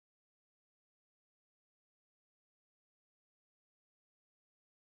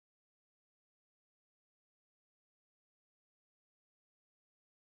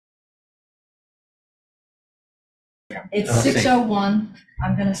It's 6:01.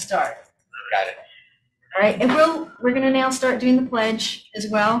 I'm going to start. Got it. All right, and we're going to now start doing the pledge as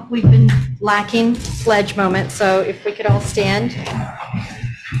well. We've been lacking pledge moments, so if we could all stand.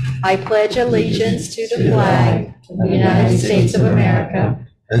 I pledge allegiance to the flag of the United States of America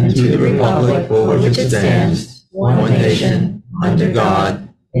and to the republic for which it stands, one nation, under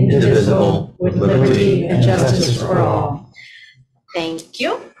God, indivisible, with liberty and justice for all. Thank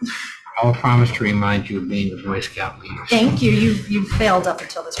you. I will promise to remind you of being the Boy Scout leader. Thank you. You failed up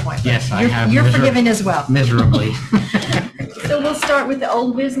until this point. Yes, I have. You're forgiven as well. Miserably. So we'll start with the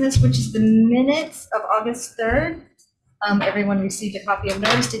old business, which is the minutes of August 3rd. Everyone received a copy of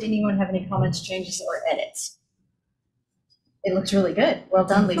notice. Did anyone have any comments, changes, or edits? It looks really good. Well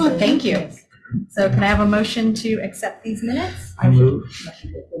done, Lisa. Thank you. So can I have a motion to accept these minutes? I move.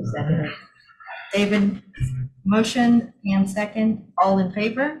 David, motion, and second. All in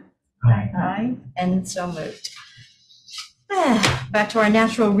favor? Aye. Aye, and so moved. Back to our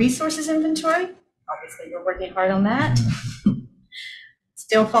natural resources inventory. Obviously, we're working hard on that.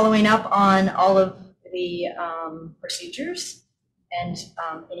 Still following up on all of the procedures and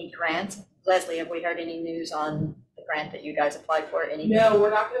any grants. Leslie, have we heard any news on the grant that you guys applied for? No, we're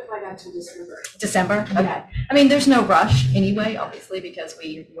not going to apply that until December. December? Okay. I mean, there's no rush anyway, obviously, because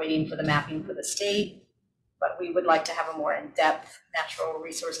we're waiting for the mapping for the state. But we would like to have a more in-depth natural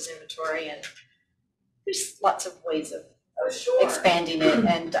resources inventory, and there's lots of ways of expanding it.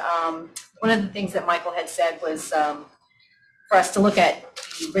 And one of the things that Michael had said was for us to look at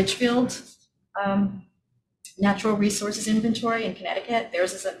the Ridgefield natural resources inventory in Connecticut. They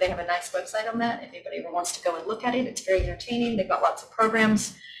have a nice website on that. If anybody ever wants to go and look at it, it's very entertaining. They've got lots of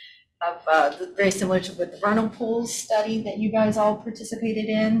programs of very similar to with the vernal pools study that you guys all participated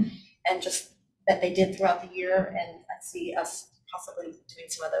in, and just that they did throughout the year, and I see us possibly doing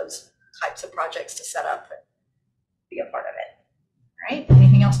some of those types of projects to set up and be a part of it. All right,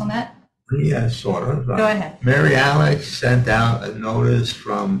 anything else on that? Yeah, sort of. Go ahead. Mary Alex sent out a notice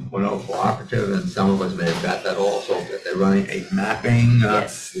from Winona Cooperative, and some of us may have got that also, that they're running a mapping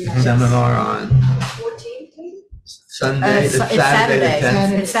seminar on 14th, maybe? Sunday, It's Saturday.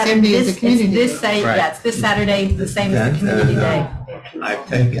 Saturday. It's Saturday. It's This Saturday, the same as the community day. I've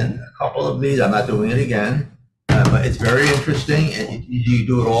taken a couple of these. I'm not doing it again, but it's very interesting, and you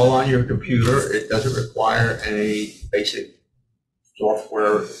do it all on your computer. It doesn't require any basic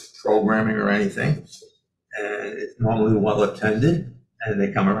software programming or anything, and it's normally well attended, and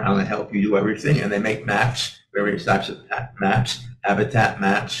they come around and help you do everything, and they make maps, various types of maps, habitat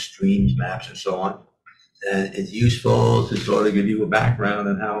maps, streams maps, and so on. And it's useful to sort of give you a background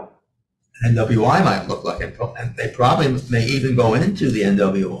on how NWI might look like, and they probably may even go into the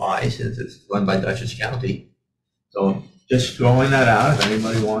NWI since it's run by Dutchess County. So just throwing that out, if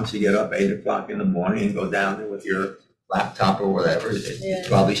anybody wants to get up 8 o'clock in the morning and go down there with your laptop or whatever, it's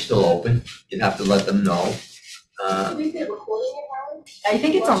probably still open. You'd have to let them know. Do you think they're recording it, Howard? I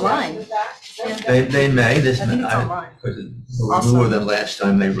think it's online. They may. I think it's online. Because it was newer than last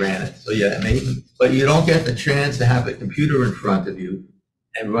time they ran it. So yeah, maybe. But you don't get the chance to have the computer in front of you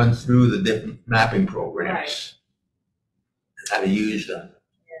and run through the different mapping programs and how to use them.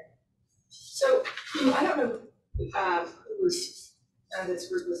 So I don't know who was this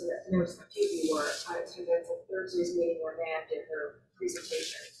group was. There was a few of you were attended Thursday's meeting where Nan did her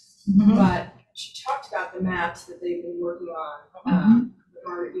presentation, but she talked about the maps that they've been working on,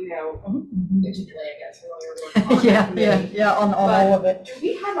 or digitally, I guess. On all of it. Do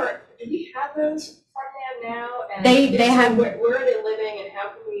we have those from them now? And They have. Where are they living, and how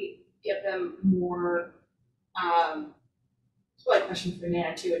can we get them more? It's probably a question for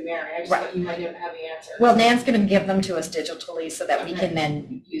Nan too and Mary. I just thought you might have the answer. Well, Nan's going to give them to us digitally so that we can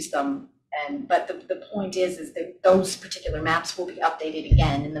then use them. But the point is that those particular maps will be updated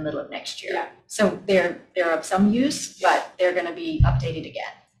again in the middle of next year. Yeah. So they're of some use, but they're going to be updated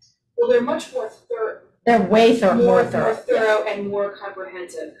again. Well, they're much more thorough. They're way more thorough. More thorough and more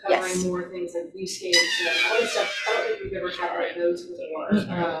comprehensive, covering Yes. more things like viewscapes and all this stuff. I don't think we've ever had one of those before.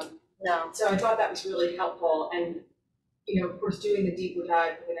 No. So I thought that was really helpful, and of course, doing the deeper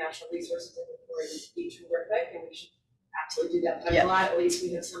dive with the National Resources Inventory would be terrific, and we should absolutely do that. But I'm glad at least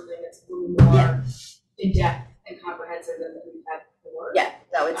we have something that's a little more in depth and comprehensive than we've had before. Yeah,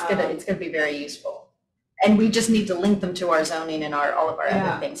 no, it's gonna be very useful. And we just need to link them to our zoning and all of our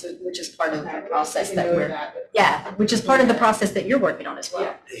other things, which is part of the process which is part of the process that you're working on as well.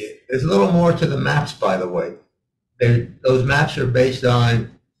 Yeah. There's a little more to the maps, by the way. Those maps are based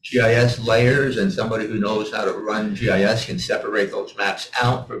on GIS layers, and somebody who knows how to run GIS can separate those maps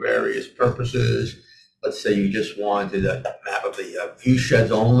out for various purposes. Let's say you just wanted a map of the view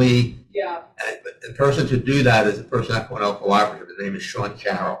sheds only. Yeah. And the person to do that is the person at Cornell Cooperative. His name is Sean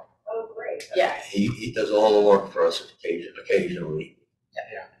Carroll. Oh, great. Yeah. He does all the work for us occasionally.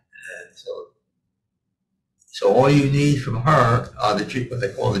 Yeah. And so all you need from her are what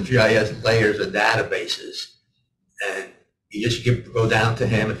they call the GIS layers or databases. And you just go down to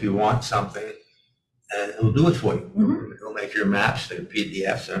him if you want something, and he'll do it for you. Mhm. He'll make your maps, the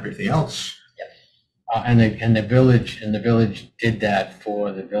PDFs, and everything else. And the village did that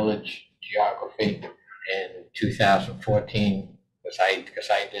for the village geography in 2014, because I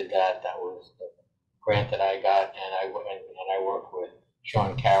did that. That was the grant that I got, and I worked with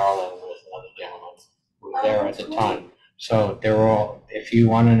Sean Carroll and with another gentleman who was there at the time. So they're all, if you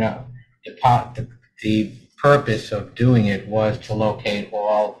want to know, the purpose of doing it was to locate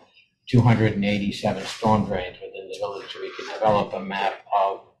all 287 storm drains within the village, so we could develop a map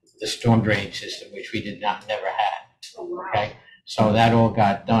of the storm drain system, which we never had. Oh, wow. Okay, so that all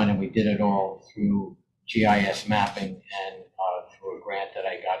got done, and we did it all through GIS mapping and through a grant that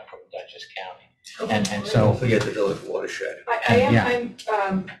I got from Dutchess County. And Don't so, forget the village watershed.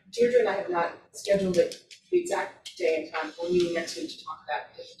 Deirdre and I have not scheduled the exact day and time. We're meeting next week to talk about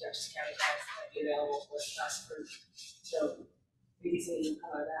if the Dutchess County grants might be available for us so maybe some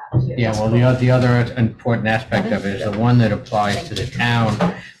color of that. yeah, well, the other important aspect of it is the one that applies to the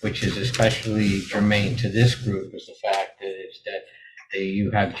town, which is especially germane to this group, is the fact that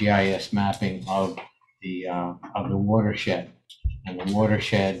you have GIS mapping of the watershed. And the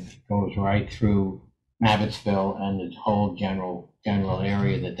watershed goes right through Mabbittsville and the whole general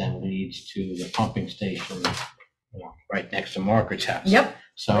area that then leads to the pumping station, right next to Margaret's house. Yep.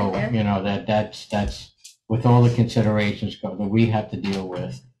 So, Right there. that's with all the considerations that we have to deal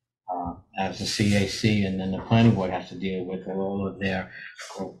with as the CAC, and then the planning board has to deal with all of their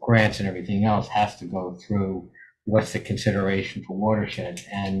grants and everything else has to go through what's the consideration for watershed.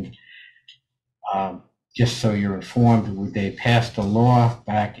 And just so you're informed, they passed a law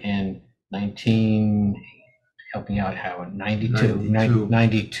back in 92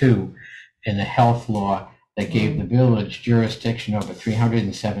 in the health law that gave the village jurisdiction over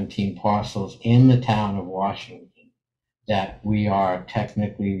 317 parcels in the town of Washington that we are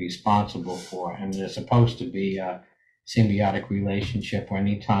technically responsible for. And there's supposed to be a symbiotic relationship where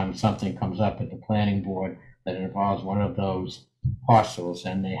anytime something comes up at the planning board that involves one of those parcels,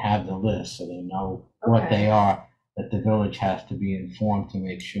 and they have the list so they know what they are, that the village has to be informed to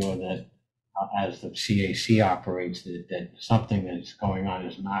make sure that as the CAC operates, that something that's going on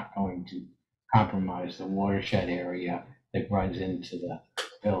is not going to compromise the watershed area that runs into the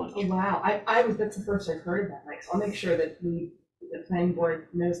village. Oh, wow. That's the first I've heard of that, Mike. So I'll make sure that the planning board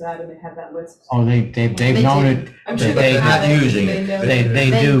knows that and they have that list. Oh, they've known it. I'm sure They- They're not using they it. know They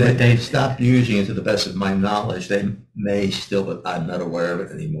it. do, but They they, stopped using it to the best of my knowledge. They may still, but I'm not aware of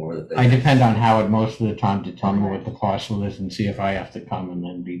it anymore. That I they, depend on Howard most of the time to tell me what the parcel is and see if I have to come and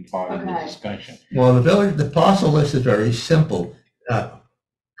then be part of the Okay. discussion. well, the parcel list is very simple.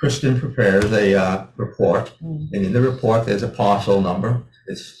 Kristen prepares a report, and in the report, there's a parcel number.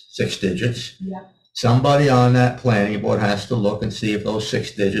 It's 6 digits. Yeah. Somebody on that planning board has to look and see if those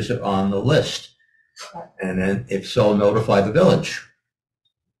 6 digits are on the list. Okay. And then, if so, notify the village.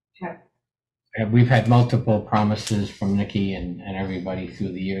 And we've had multiple promises from Nikki and everybody through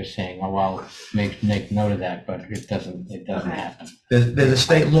the years saying, oh, well, make note of that, but it doesn't happen. There's a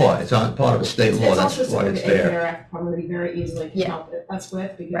state law. It's on part of a state law. It's That's also why something it's that there. ARF probably very easily can Yeah. help us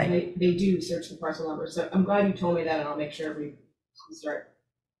with because Right. they do search the parcel number. So I'm glad you told me that and I'll make sure we start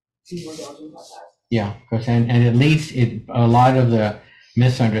being more diligent about that. Yeah, because and at least a lot of the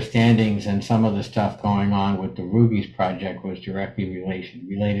misunderstandings and some of the stuff going on with the Ruby's project was directly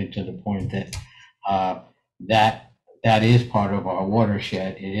related to the point that that is part of our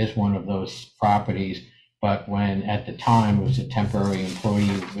watershed. It is one of those properties, but when at the time it was a temporary employee,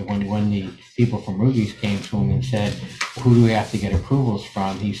 when the people from Ruby's came to him and said, who do we have to get approvals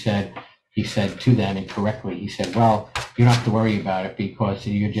from? He said to them incorrectly, he said, well, you don't have to worry about it because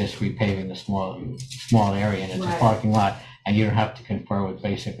you're just repaving the small area and it's Right. a parking lot and you don't have to confer with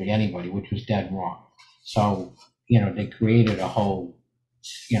basically anybody, which was dead wrong. So, they created a whole,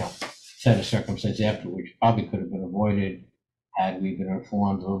 set of circumstances after which probably could have been avoided had we been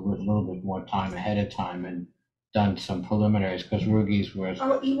informed with a little bit more time ahead of time and done some preliminaries, because Rugies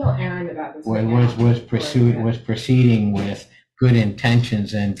I'll email Aaron about this. was proceeding with good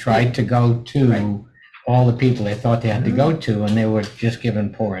intentions and tried to go to all the people they thought they had to go to, and they were just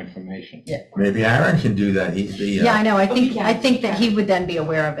given poor information. Maybe Aaron can do that. He's the. Yeah, I know. I think Okay. that he would then be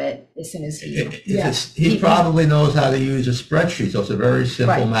aware of it as soon as he. He probably knows how to use a spreadsheet, so it's a very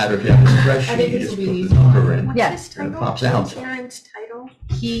simple Right. matter. If you have a I spreadsheet, think you this just will put be the number in. Yes. And it pops out. Aaron's title?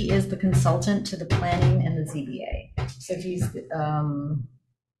 he is the consultant to the planning and the ZBA. So he's,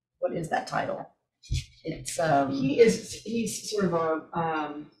 what is that title? It's, He's sort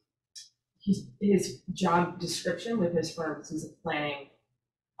of his job description with his firm is he's a planning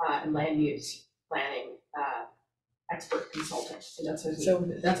and land use planning expert consultant. So that's what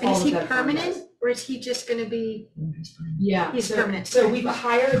that's and all is of he that firm does. permanent, or is he just gonna be? Yeah, He's permanent. So we've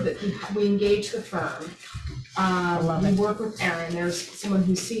hired, we engaged the firm. love We it. work with Aaron. There's someone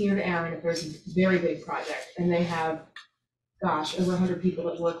who's senior to Aaron if there's a very big project, and they have, gosh, over 100 people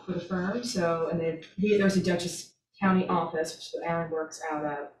that work for the firm. So, and there's a Dutchess County office, which Aaron works out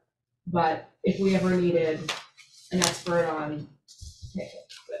of. But if we ever needed an expert on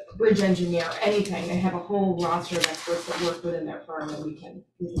bridge engineer, anything, they have a whole roster of experts that work within their firm that we can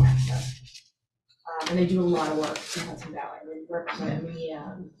access. And they do a lot of work in Hudson Valley. They represent me,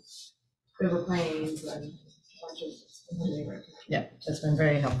 River Plains, and a bunch of. Yeah, that's been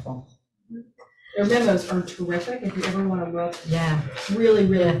very helpful. Their memos are terrific. If you ever want to look, Yeah. really,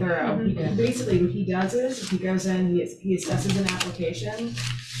 really thorough. Mhm. Basically, what he does is, he goes in, he assesses an application,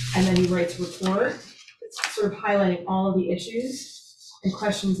 and then he writes a report. It's sort of highlighting all of the issues and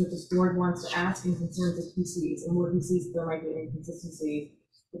questions that this board wants to ask and concerns that he sees, and where he sees that there might be an inconsistency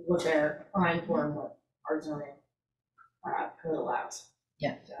with what they're applying for and what our zoning code allows.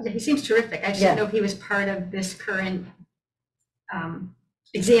 Yeah. Yeah, he seems terrific. I just didn't know if he was part of this current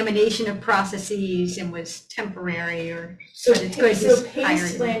examination of processes and was temporary or. So, But it's good so he's Pace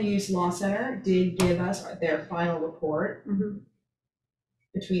hiring them. Land Use Law Center did give us their final report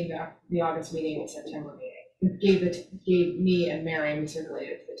between the August meeting and September meeting. It gave me and Mary, we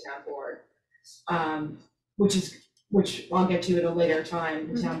circulated to the town board, which I'll get to at a later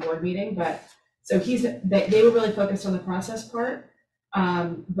time, the town board meeting. But so they were really focused on the process part,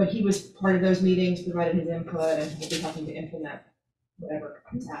 but he was part of those meetings, provided his input, and he'll be helping to implement whatever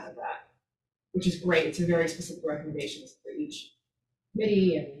comes out of that, which is great. It's a very specific recommendations for each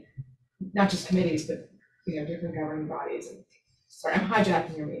committee, and not just committees, but different governing bodies. And sorry, I'm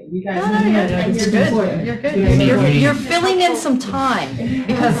hijacking your meeting. You guys, I'm You're here for good. you. You're good. Yeah. You're filling in some time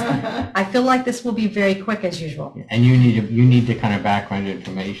because I feel like this will be very quick as usual. And you need the kind of background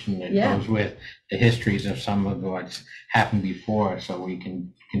information that Yeah. goes with the histories of some of what's happened before, so we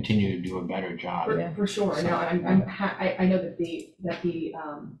can continue to do a better job. For sure. No, I know that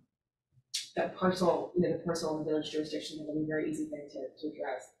that parcel, the parcel in the village jurisdiction is a very easy thing to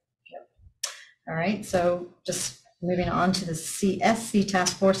address. All right, so just moving on to the CSC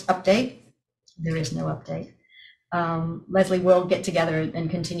task force update. There is no update. Leslie will get together and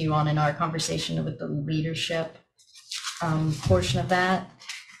continue on in our conversation with the leadership portion of that.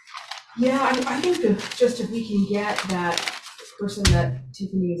 Yeah, I think that just if we can get that person that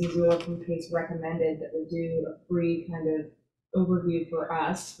Tiffany Zazula from Pace recommended that would do a free kind of overview for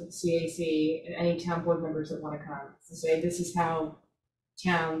us with CAC and any town board members that want to come to say, this is how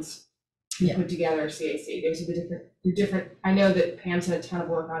towns can put together CAC. Those are the different, I know that Pam's had a ton of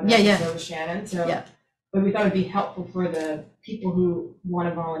work on that, and so was Shannon, but we thought it'd be helpful for the people who want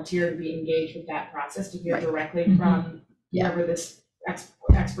to volunteer to be engaged with that process, to hear directly from whoever this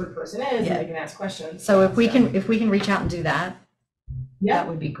expert person is, and they can ask questions. So if we can reach out and do that, that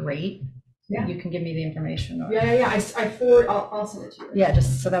would be great. Yeah. You can give me the information. Or, I forward, I'll send it to you. Yeah,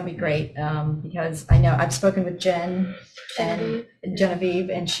 just so that'd be great, because I know I've spoken with Jen and Genevieve,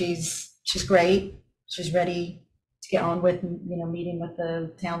 and she's great. She's ready to get on with meeting with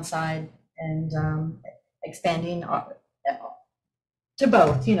the town side and expanding to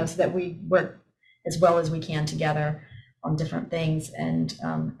both, so that we work as well as we can together on different things, and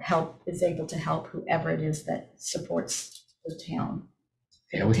is able to help whoever it is that supports the town.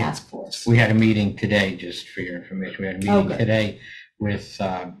 Yeah, we task force. We had a meeting today, just for your information. We had a meeting today with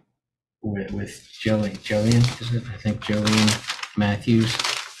Jillian, is it? I think Jillian Matthews,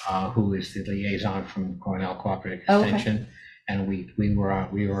 who is the liaison from Cornell Cooperative Extension, and we were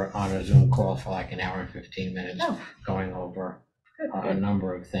on a Zoom call for like an hour and 15 minutes, going over a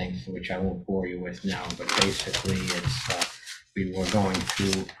number of things, which I won't bore you with now. But basically, we were going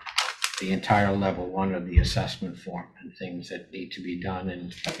through the entire level 1 of the assessment form and things that need to be done,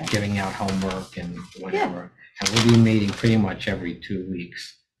 and giving out homework and whatever. And we'll be meeting pretty much every 2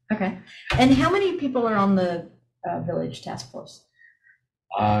 weeks. Okay. And how many people are on the village task force?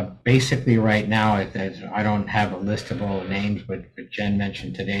 Basically, right now, I don't have a list of all the names, but Jen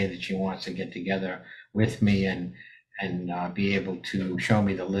mentioned today that she wants to get together with me and be able to show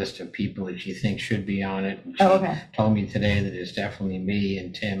me the list of people that she thinks should be on it. And she told me today that it's definitely me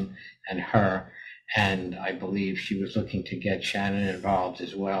and Tim and her, and I believe she was looking to get Shannon involved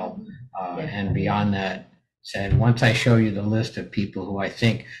as well. And beyond that, said, once I show you the list of people who I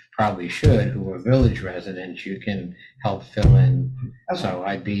think probably should, who are village residents, you can help fill in. Okay. So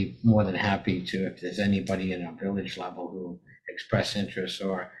I'd be more than happy to, if there's anybody in a village level who express interest,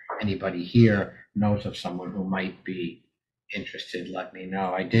 or anybody here knows of someone who might be interested, let me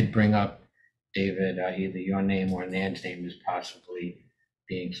know. I did bring up, David, either your name or Nan's name as possibly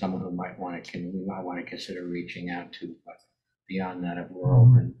being someone who might want to, we might want to consider reaching out to, but beyond that, we're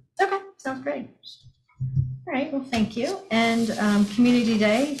open. Okay, sounds great. All right, well, thank you. And Community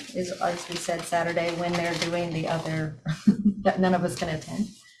Day is, as we said, Saturday, when they're doing the other, that none of us can attend.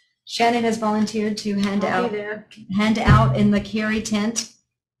 Shannon has volunteered to hand out in the Cary tent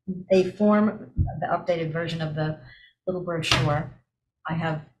a form, the updated version of the little brochure. I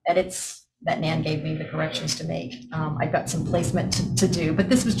have edits that Nan gave me, the corrections to make. I've got some placement to do, but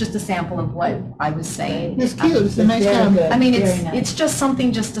this was just a sample of what I was saying. It's cute, it's a nice job. I mean, it's just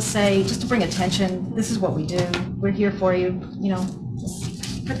something just to say, just to bring attention. This is what we do. We're here for you, you know.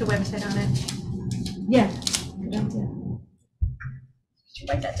 Just Put the website on it. yeah. Good idea. Did you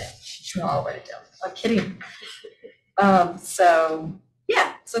write that down? No, I'll write it down. I'm kidding. So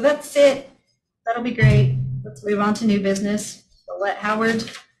yeah, so that's it. That'll be great. Let's move on to new business. So let Howard.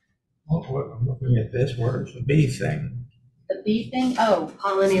 Oh, I'm looking at this, where's the B thing? The B thing? Oh,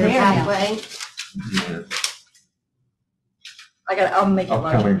 Pollinator There now. pathway. Yeah, I'll make it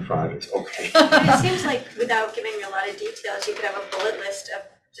larger. upcoming projects, okay. It seems like without giving me a lot of details, you could have a bullet list of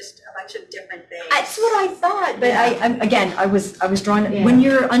just a bunch of different things. That's what I thought, but Yeah. I was drawn, Yeah. when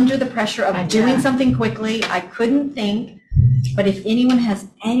you're under the pressure of doing Yeah. something quickly, I couldn't think. But if anyone has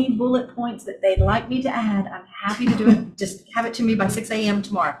any bullet points that they'd like me to add, I'm happy to do it. Just have it to me by 6 a.m.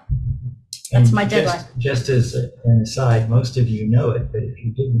 tomorrow. That's And my deadline. Just as an aside, most of you know it, but if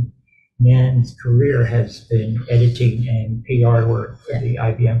you didn't, Nan's career has been editing and PR work for the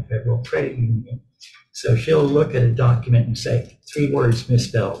IBM Federal Credit Union. So she'll look at a document and say, 3 words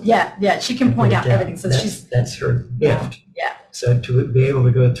misspelled. Yeah, she can point out everything, so she's, That's her gift. Yeah. So to be able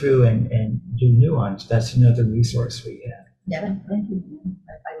to go through and do nuance, that's another resource we have. yeah, thank you.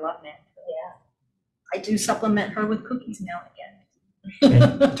 I love that. Yeah. I do supplement her with cookies now and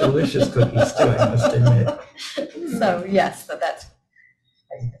And delicious cookies too, I must admit. again. So, yes, so that's,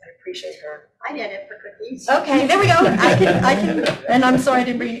 I appreciate her. I did it for cookies. Okay, there we go. I can, and I'm sorry I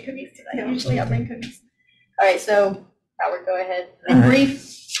didn't bring any cookies today. Usually I bring cookies. All right, so Howard, go ahead. In All right.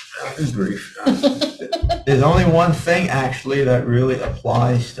 brief. In brief. There's only one thing actually that really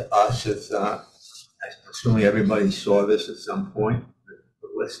applies to us. It's, assuming everybody saw this at some point, the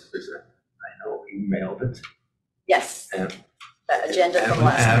list is, I know he mailed it. Yes, And the agenda and from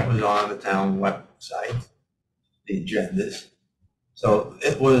last it night. was on the town website, the agendas. So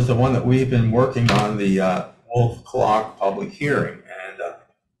it was the one that we've been working on, the Wolf Clark public hearing. And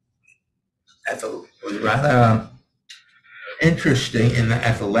it was rather interesting in that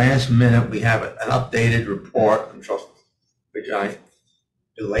at the last minute, we have an updated report, which I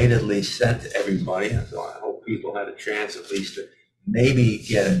belatedly sent to everybody. And so I hope people had a chance at least to maybe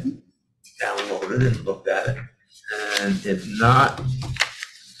get it downloaded and looked at it. And if not,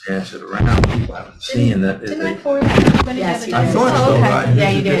 pass it around. People haven't seen that. Didn't I forward that to everybody? Yes, the other you day? did. I thought so, Oh, okay. right? Yeah,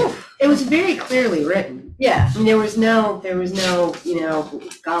 you did. It was very clearly written. Yeah. I mean, there was no,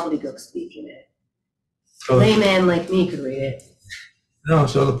 gobbledygook speak in it. So- Layman like me could read it. No,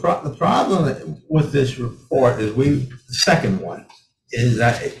 so the problem with this report is the second one, is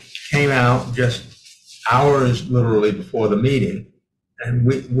that it came out just hours literally before the meeting. And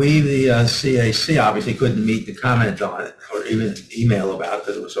we the CAC, obviously couldn't meet to comment on it or even email about it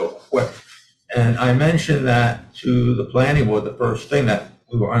because it was so quick. And I mentioned that to the planning board, the first thing, that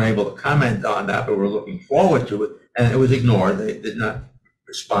we were unable to comment on that, but we're looking forward to it. And it was ignored. They did not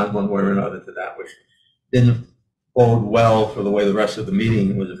respond one way or another to that, which didn't bode well for the way the rest of the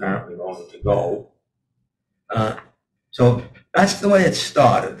meeting was apparently going to go. So that's the way it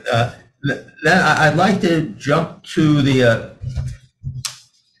started. Then I'd like to jump to the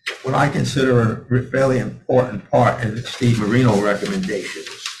what I consider a fairly important part in Steve Marino recommendations.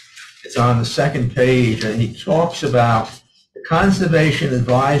 It's on the second page, and he talks about the Conservation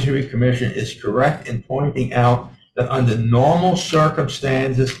Advisory Commission is correct in pointing out that under normal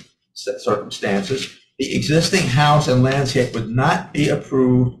circumstances, the existing house and landscape would not be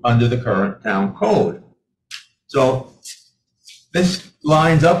approved under the current town code. So this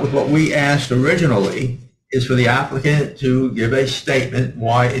lines up with what we asked originally, is for the applicant to give a statement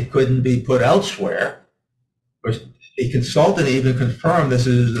why it couldn't be put elsewhere. The consultant even confirmed this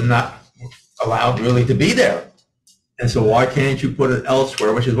is not allowed really to be there. And so why can't you put it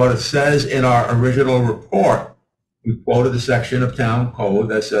elsewhere, which is what it says in our original report. We quoted the section of town code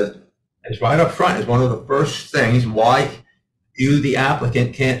that says It's right up front. It's one of the first things why you, the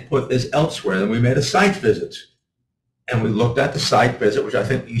applicant, can't put this elsewhere. And we made a site visit. And we looked at the site visit, which I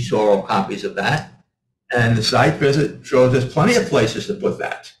think you saw all copies of that. And the site visit shows there's plenty of places to put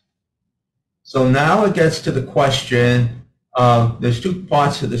that. So now it gets to the question of, there's two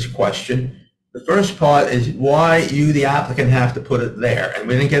parts to this question. The first part is why you, the applicant, have to put it there. And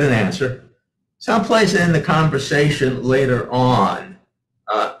we didn't get an answer. Someplace in the conversation later on,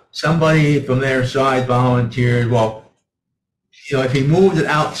 somebody from their side volunteered, well, you know, if he moved it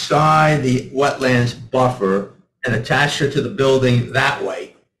outside the wetlands buffer and attached it to the building that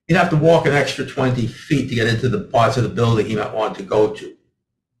way, he'd have to walk an extra 20 feet to get into the parts of the building he might want to go to,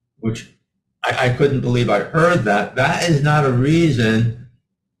 which I couldn't believe I heard that. That is not a reason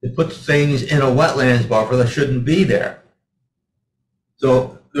to put things in a wetlands buffer that shouldn't be there.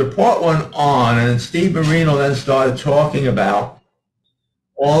 So the report went on, and Steve Marino then started talking about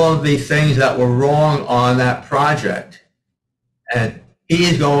all of the things that were wrong on that project. And he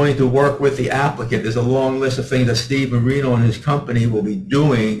is going to work with the applicant. There's a long list of things that Steve Marino and his company will be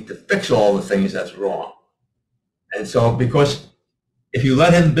doing to fix all the things that's wrong. And so, because if you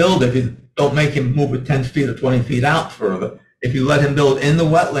let him build, if you don't make him move it 10 feet or 20 feet out further, if you let him build in the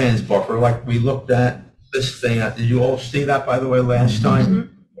wetlands buffer, like we looked at this thing, did you all see that, by the way, last time?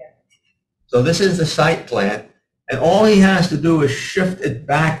 Mm-hmm. Yeah. So this is the site plan, and all he has to do is shift it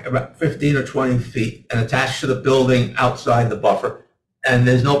back about 15 or 20 feet and attach to the building outside the buffer, and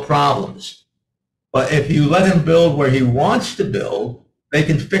there's no problems. But if you let him build where he wants to build, they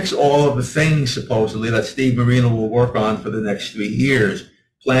can fix all of the things, supposedly, that Steve Marino will work on for the next 3 years.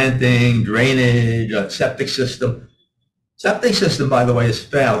 Planting, drainage, septic system. Septic system, by the way, is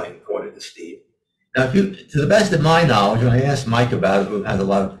failing, according to Steve. Now, if you, to the best of my knowledge, and I asked Mike about it, who has a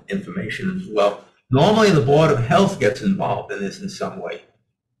lot of information as well, normally the Board of Health gets involved in this in some way.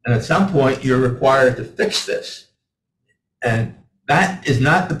 And at some point, you're required to fix this. And that is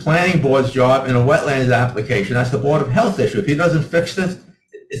not the planning board's job in a wetlands application. That's the Board of Health issue. If he doesn't fix this,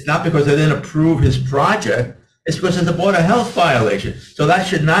 it's not because they didn't approve his project. It's because it's a Board of Health violation. So that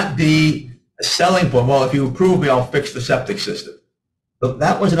should not be a selling point. Well, if you approve me, I'll fix the septic system. But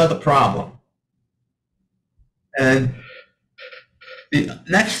that was another problem. And the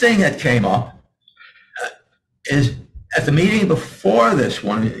next thing that came up is at the meeting before this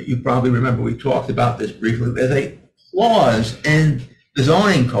one, you probably remember we talked about this briefly, there's a clause in the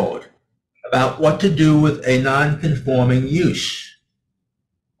zoning code about what to do with a non-conforming use.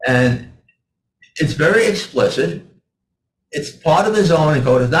 And it's very explicit. It's part of the zoning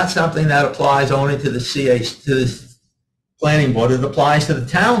code. It's not something that applies only to the CAC, to the planning board. It applies to the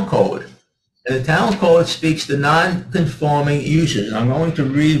town code. And the town code speaks to non-conforming uses. And I'm going to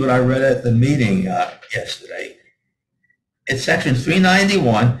read what I read at the meeting yesterday. It's section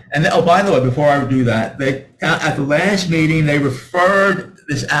 391. And oh, by the way, before I do that, at the last meeting, they referred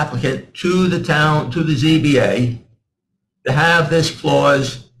this applicant to the town, to the ZBA, to have this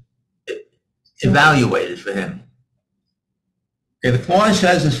clause evaluated for him. Okay, the clause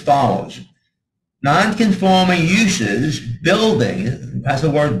says as follows. Non-conforming uses, building, has the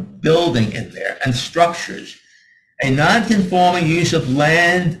word building in there, and structures. A non-conforming use of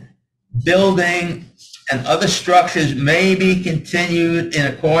land, building, and other structures may be continued in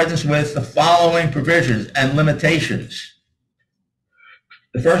accordance with the following provisions and limitations.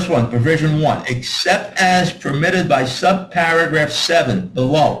 The first one, provision 1, except as permitted by subparagraph 7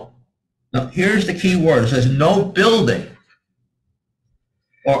 below. Now, here's the key word. It says no building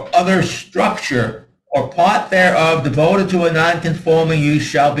or other structure or part thereof devoted to a non-conforming use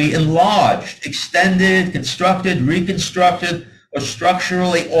shall be enlarged, extended, constructed, reconstructed, or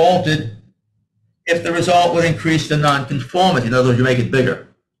structurally altered if the result would increase the non-conformity. In other words, you make it bigger.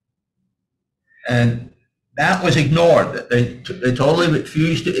 And that was ignored. They totally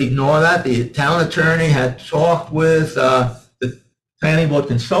refused to ignore that. The town attorney had talked with the planning board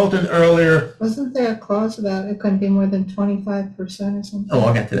consultant earlier. Wasn't there a clause about it couldn't be more than 25% or something? Oh,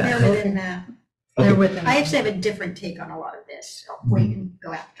 I'll get to that. They're within that. They're within. I actually have a different take on a lot of this. I'll wait and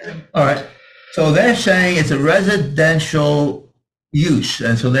go after. All right. So they're saying it's a residential use,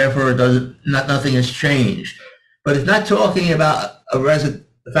 and so therefore it doesn't, nothing has changed. But it's not talking about the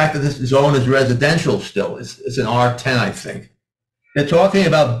fact that this zone is residential still. It's an R10, I think. They're talking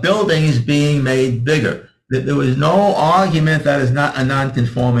about buildings being made bigger. There was no argument that is not a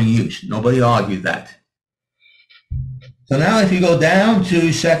non-conforming use. Nobody argued that. So now if you go down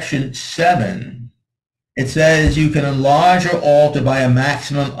to section 7, it says you can enlarge or alter by a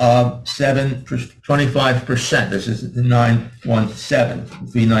maximum of 25%. This is the 917,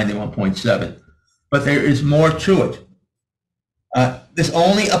 391.7. But there is more to it. This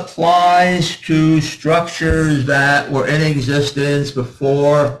only applies to structures that were in existence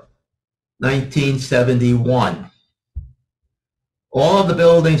before 1971. All of the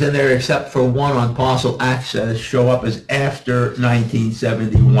buildings in there except for one on parcel access show up as after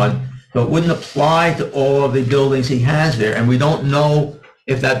 1971. So it wouldn't apply to all of the buildings he has there. And we don't know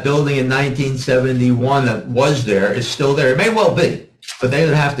if that building in 1971 that was there is still there. It may well be, but they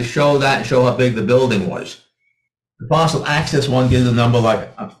would have to show that and show how big the building was. The parcel access one gives a number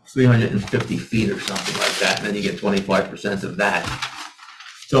like 350 feet or something like that, and then you get 25% of that.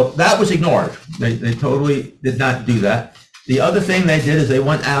 So that was ignored. They totally did not do that. The other thing they did is they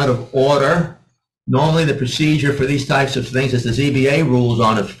went out of order. Normally the procedure for these types of things is the ZBA rules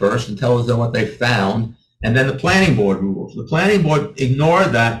on it first and tells them what they found, and then the planning board rules. The planning board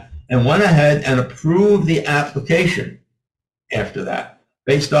ignored that and went ahead and approved the application after that,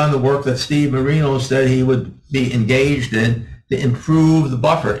 based on the work that Steve Marino said he would be engaged in to improve the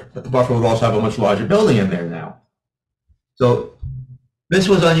buffer. But the buffer would also have a much larger building in there now. So this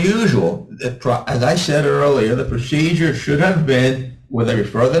was unusual. As I said earlier, the procedure should have been where they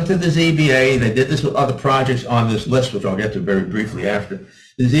refer them to the ZBA. They did this with other projects on this list, which I'll get to very briefly after.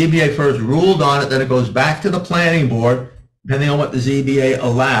 The ZBA first ruled on it, then it goes back to the planning board, depending on what the ZBA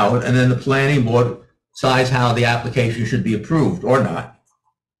allowed, and then the planning board decides how the application should be approved or not.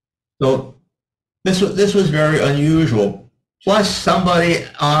 So this was very unusual. Plus, somebody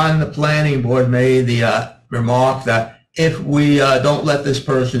on the planning board made the remark that if we don't let this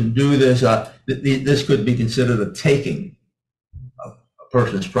person do this, this could be considered a taking of a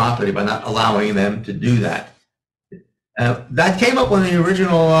person's property by not allowing them to do that. That came up when the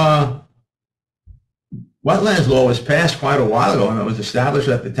original wetlands law was passed quite a while ago, and it was established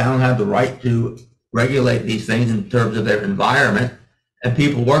that the town had the right to regulate these things in terms of their environment, and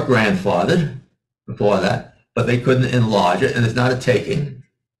people were grandfathered before that, but they couldn't enlarge it, and it's not a taking.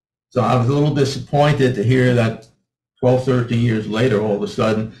 So I was a little disappointed to hear that 12, 13 years later, all of a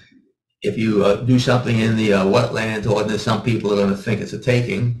sudden, if you do something in the wetlands ordinance, some people are going to think it's a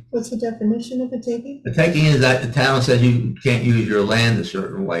taking. What's the definition of a taking? The taking is that the town says you can't use your land a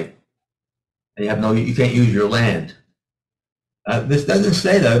certain way, and you can't use your land. This doesn't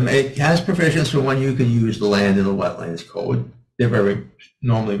say that. It has provisions for when you can use the land in the wetlands code. They're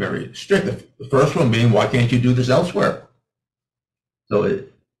normally very strict. The first one being, why can't you do this elsewhere? So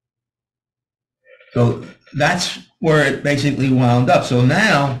that's where it basically wound up. So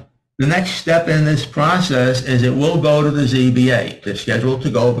now the next step in this process is it will go to the ZBA. They're scheduled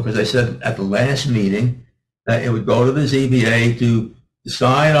to go because I said at the last meeting that it would go to the ZBA to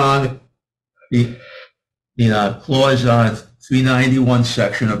decide on the clause on 391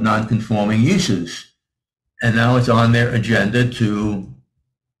 section of non-conforming uses. And now it's on their agenda to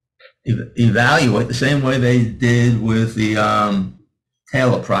evaluate the same way they did with the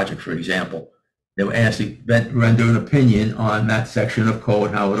Taylor project, for example. They were asked to render an opinion on that section of code,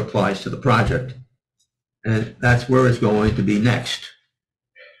 how it applies to the project. And that's where it's going to be next,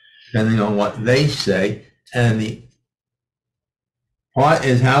 depending on what they say. And the part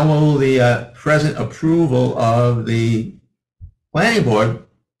is, how will the present approval of the planning board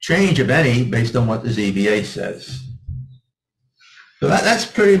change, if any, based on what the ZBA says? So that's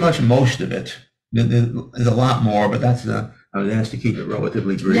pretty much most of it. There's a lot more, but that's I was asked to keep it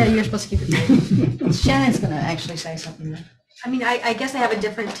relatively brief. Yeah, you're supposed to keep it brief. Shannon's going to actually say something. I mean, I guess I have a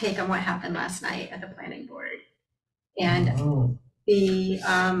different take on what happened last night at the planning board. And the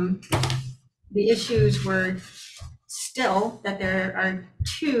issues were still that there are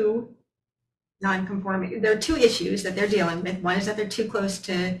two issues that they're dealing with. One is that they're too close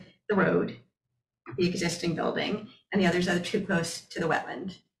to the road, the existing building, and the other is that they're too close to the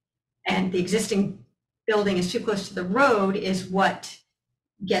wetland. And the existing building is too close to the road is what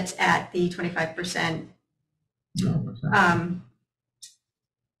gets at the 25%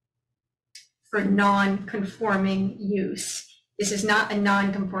 for non-conforming use. This is not a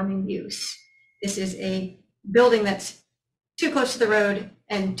non-conforming use. This is a building that's too close to the road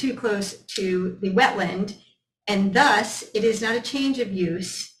and too close to the wetland, and thus it is not a change of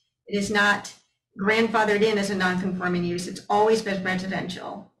use. It is not grandfathered in as a non-conforming use. It's always been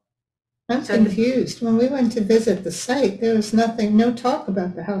residential. I'm confused. When we went to visit the site, there was no talk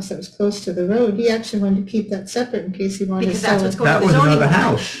about the house that was close to the road. He actually wanted to keep that separate in case he wanted to sell it. That was another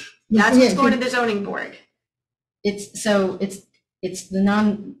house. That's what's going to the zoning board. It's the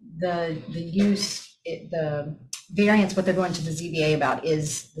variance, what they're going to the ZBA about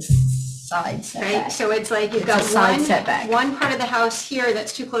is the side setback. Right, so it's like you've It's got a side setback. one part of the house here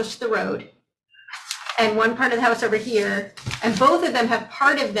that's too close to the road. and one part of the house over here, and both of them have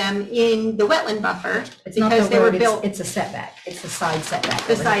part of them in the wetland buffer It's not because the they were road, built it's a setback. It's the side setback.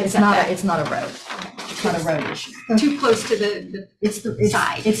 The side It's not, setback. it's not a road. It's not a road issue. too close to the It's the,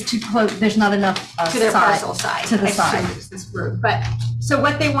 Side. it's too close, there's not enough to their side. parcel side. to the I assumed side. it was this road. But, so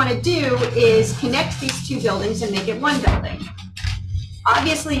what they want to do is connect these two buildings and make it one building.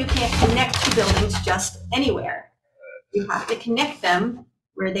 Obviously, you can't connect two buildings just anywhere. You have to connect them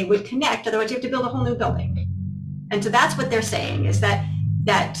where they would connect, otherwise you have to build a whole new building. And so that's what they're saying, is that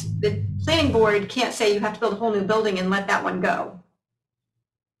the planning board can't say you have to build a whole new building and let that one go.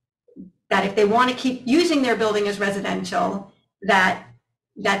 That if they want to keep using their building as residential, that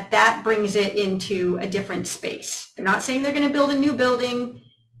brings it into a different space. They're not saying they're going to build a new building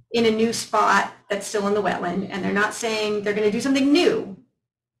in a new spot that's still in the wetland, and they're not saying they're going to do something new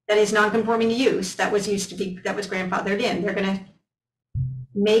that is non-conforming use that was grandfathered in. They're going to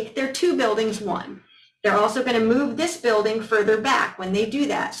make their two buildings one. They're also going to move this building further back when they do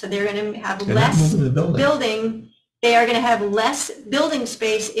that. So they're going to have They're not less moving the building. building. They are going to have less building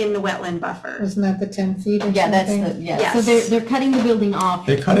space in the wetland buffer. Wasn't that the 10 feet or Yeah, that's something? the, yeah. Yes. So they're cutting the building off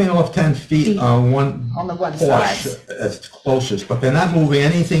They're cutting off 10 feet on one on the one side. porch that's closest, but they're not moving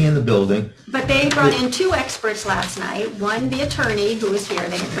anything in the building. But they brought in two experts last night, one the attorney who was here,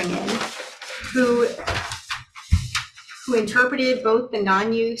 they didn't bring in, who interpreted both the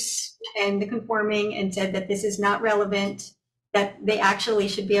non-use and the conforming and said that this is not relevant, that they actually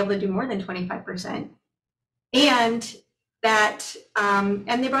should be able to do more than 25%. And that,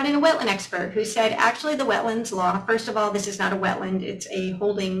 and they brought in a wetland expert who said, actually the wetlands law, first of all, this is not a wetland, it's a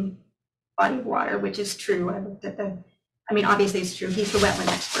holding body of water, which is true. I looked at obviously it's true. He's the wetland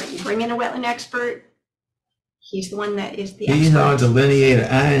expert. You bring in a wetland expert, he's the one that is the expert. He's our delineator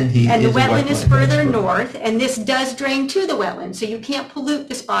and he is a And the wetland is further expert. north, and this does drain to the wetland, so you can't pollute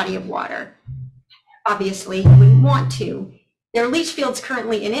this body of water. Obviously, you wouldn't want to. There are leach fields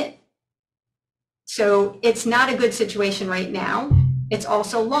currently in it, so it's not a good situation right now. It's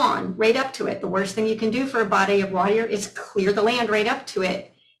also lawn right up to it. The worst thing you can do for a body of water is clear the land right up to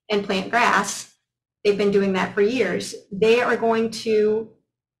it and plant grass. They've been doing that for years. They are going to,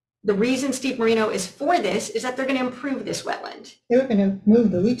 the reason Steve Marino is for this is that they're going to improve this wetland. They were gonna move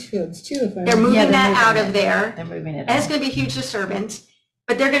the leach fields too, if I They're remember. moving Yeah, they're that moving out it. of there. They're moving it. And it's on. going to be a huge disturbance,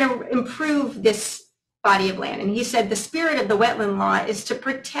 but they're going to improve this body of land. And he said the spirit of the wetland law is to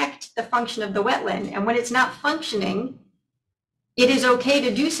protect the function of the wetland. And when it's not functioning, it is okay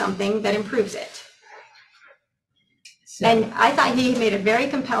to do something that improves it. And I thought he made a very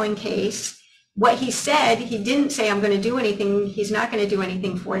compelling case. What he said, he didn't say, I'm going to do anything. He's not going to do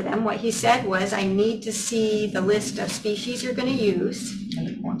anything for them. What he said was, I need to see the list of species you're going to use,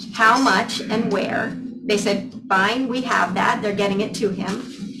 how much and where. They said, fine, we have that. They're getting it to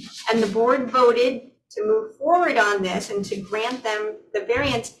him. And the board voted to move forward on this and to grant them the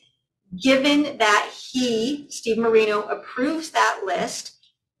variance, given that he, Steve Marino, approves that list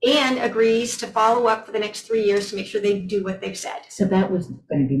and agrees to follow up for the next 3 years to make sure they do what they've said. So that was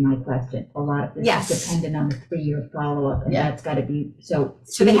going to be my question. A lot of this Yes. is dependent on the 3-year follow-up, and Yeah. that's got to be, so.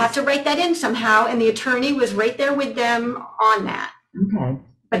 So they have to write that in somehow, and the attorney was right there with them on that. Okay.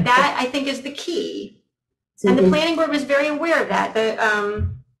 But that, I think, is the key. So And the is- planning board was very aware of that. The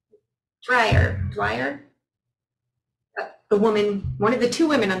Dwyer, the woman, one of the two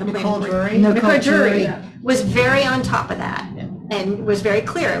women on the planning Nicole board. Drury? Nicole Drury. Drury was very on top of that and was very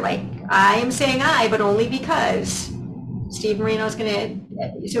clear, like, I am saying aye, but only because Steve Marino's gonna,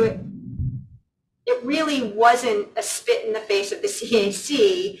 so it really wasn't a spit in the face of the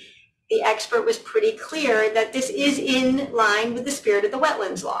CAC. The expert was pretty clear that this is in line with the spirit of the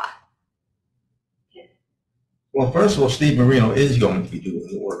wetlands law. Well, first of all, Steve Marino is going to be doing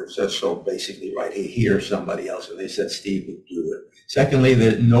the work. It says so basically right here, somebody else, and they said Steve would do it. Secondly,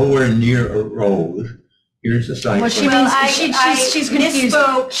 they're nowhere near a road. Here's the site. Well, she Well, means, I she's confused.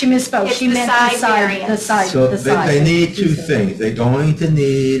 misspoke. She misspoke. It's She the meant side the side, the variance. side, So the side. they need two things. They're going to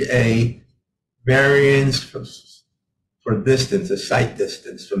need a variance for distance, a site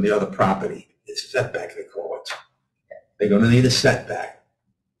distance from the other property. It's setback, they call it. They're going to need a setback.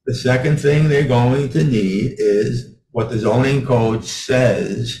 The second thing they're going to need is what the zoning code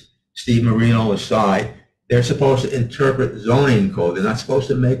says, Steve Marino aside. They're supposed to interpret zoning code. They're not supposed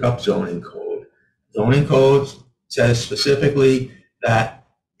to make up zoning code. Zoning code says specifically that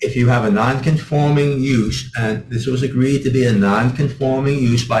if you have a non-conforming use, and this was agreed to be a non-conforming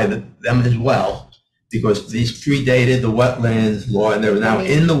use by them as well, because these predated the wetlands law, and they're now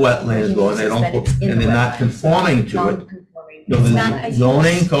in the wetlands law, and they don't, and they're not conforming to it. So the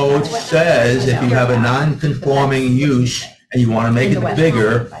zoning code says if you have a non-conforming use and you want to make it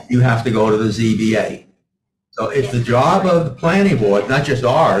bigger, you have to go to the ZBA. So it's the job of the planning board, not just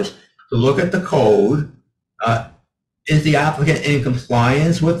ours, to look at the code. Is the applicant in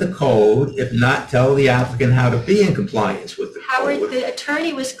compliance with the code? If not, tell the applicant how to be in compliance with the Howard, code. the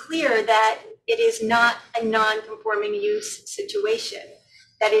attorney was clear that it is not a non-conforming use situation.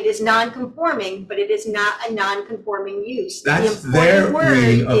 That it is non-conforming, but it is not a non-conforming use. That's The their important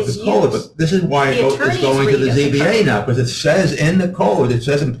reading word of is the code, use. but this is why The it's attorney's going to the reading of the ZBA code. now, because it says in the code, it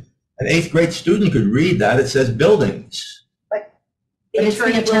says an 8th grade student could read that, it says buildings. The But it's the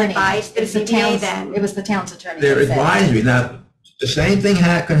attorney will attorney. advise the It's the ZBA town's, then. it was the town's attorney. They're that said it. advisory. Now, the same thing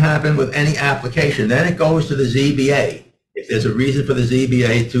can happen with any application. Then it goes to the ZBA. If there's a reason for the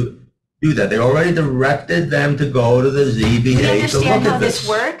ZBA to do that. They already directed them to go to the ZBA We to look understand how at this this.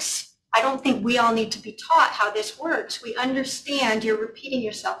 works. I don't think we all need to be taught how this works. We understand, you're repeating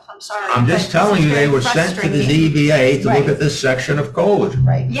yourself, I'm sorry. I'm but just this telling is you, they very were sent to the frustrating. ZBA to Right. look at this section of code.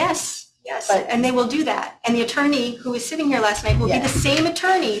 Right. Yes, But- and they will do that. And the attorney who was sitting here last night will be Yeah. the same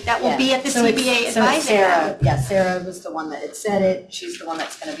attorney that will be at the So it's- CBA so it's advising Sarah, them. yeah, Sarah was the one that had said it. She's the one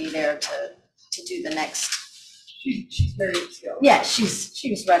that's gonna be there to do the next. She's very skilled. Yeah, she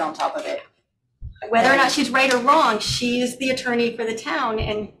was right on top of it. Whether or not she's right or wrong, she's the attorney for the town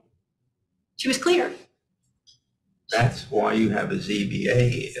and she was clear. That's why you have a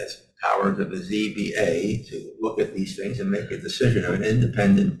ZBA, as powers of the ZBA to look at these things and make a decision of an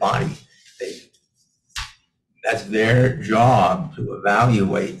independent body. That's their job to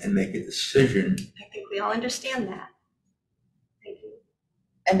evaluate and make a decision. I think we all understand that. Thank you.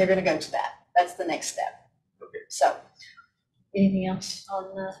 And they're gonna go to that. That's the next step. Okay. So, anything else on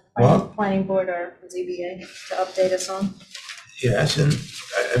the Well- planning board or ZBA to update us on? Yes, and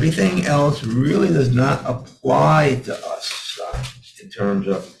everything else really does not apply to us in terms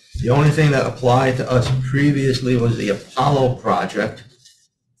of, the only thing that applied to us previously was the Apollo project,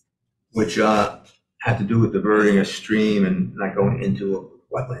 which had to do with diverting a stream and not going into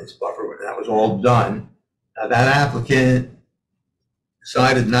a wetlands buffer. That was all done. That applicant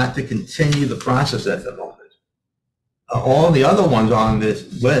decided not to continue the process at the moment. All the other ones on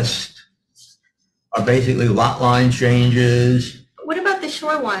this list are basically lot line changes. What about the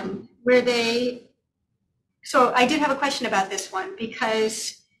shore one where so I did have a question about this one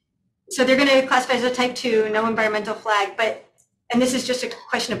because, so they're going to classify as a type 2, no environmental flag, but, and this is just a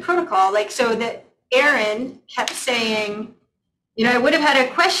question of protocol, like, so that Aaron kept saying, you know, I would have had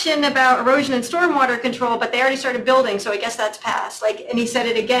a question about erosion and stormwater control, but they already started building, so I guess that's passed. Like, and he said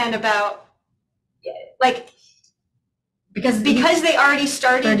it again about, like, because they already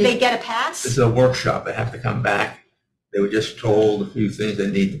started, they get a This pass? is a workshop. They have to come back. They were just told a few things they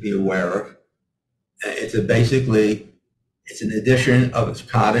need to be aware of. It's basically, it's an addition of its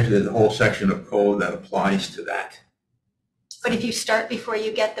cottage. There's a whole section of code that applies to that. But if you start before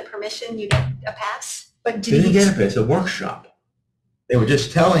you get the permission, you get a pass? But They did didn't he, get it. It's a workshop. They were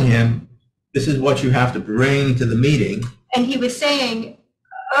just telling him, this is what you have to bring to the meeting. And he was saying,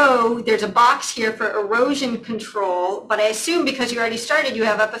 oh, there's a box here for erosion control, but I assume because you already started, you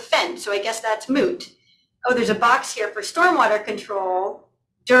have up a fence, so I guess that's moot. Oh, there's a box here for stormwater control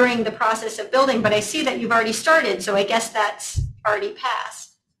during the process of building, but I see that you've already started, so I guess that's already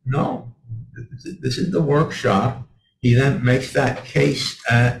passed. No, this is the workshop. He then makes that case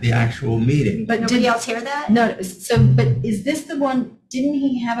at the actual meeting. but Nobody did, else hear that? no, so, but is this the one, didn't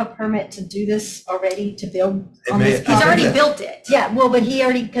he have a permit to do this already, to build It on may- this He's property? already Yeah. built it. Yeah, well, but he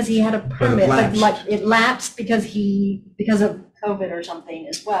already, because he had a permit, but lapsed. like, it lapsed because of COVID or something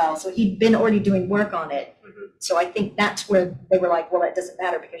as well, so he'd been already doing work on it. So I think that's where they were like, well, it doesn't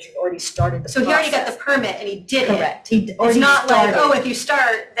matter because you already started the So he already got the process. permit and he did it. Correct, he'd It's already not like, started. oh, if you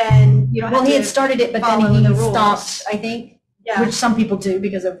start, then you don't have Well, he had to. started it, but then follow he the rules. stopped, I think, Yeah. which some people do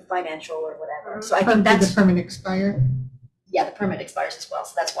because of financial or whatever. So I Did think the that's, permit expire? yeah, the permit expires as well,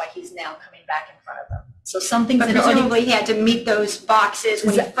 so that's why he's now coming back in front of them. So some things But that already. presumably he had to meet those boxes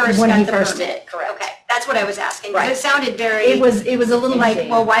when he first When got he the first permit. did it, correct. Okay, that's what I was asking. Right. It sounded very. It was a little like, insane.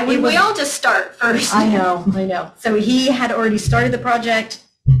 well, why It wouldn't was- we all just start first? I know. So he had already started the project,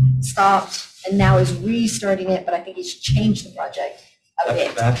 stopped, and now is restarting it, but I think he's changed the project a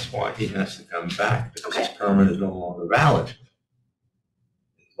bit. That's why he has to come back, because his Okay. permit is no longer valid. It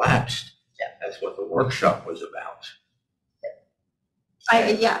lapsed. Yeah. That's what the workshop was about.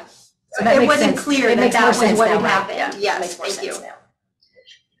 Yeah. So that It makes wasn't sense. clear It that makes that more was sense what now, had right? happened. Yeah, Yes, makes more thank you. sense now.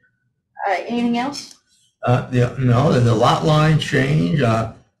 All right, anything else? No, there's a lot line change.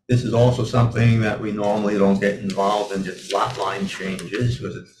 This is also something that we normally don't get involved in, just lot line changes,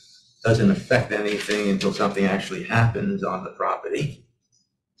 because it doesn't affect anything until something actually happens on the property.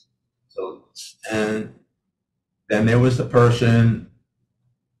 So, and then there was the person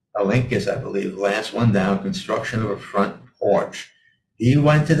Alinkus, I believe, last one down, construction of a front porch. He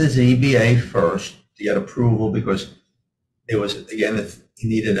went to the ZBA first to get approval because it was, again, he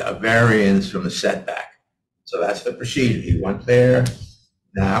needed a variance from the setback. So that's the procedure. He went there.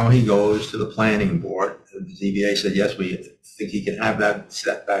 Now he goes to the planning board. The ZBA said, yes, we think he can have that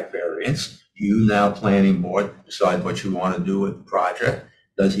setback variance. You now, planning board, decide what you want to do with the project.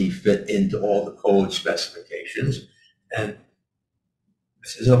 Does he fit into all the code specifications? And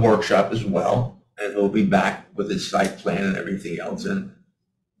this is a workshop as well, and he'll be back with his site plan and everything else. And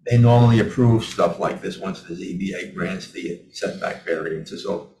they normally approve stuff like this once the ZBA grants the setback variances.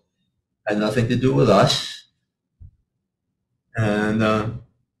 So it had nothing to do with us. And I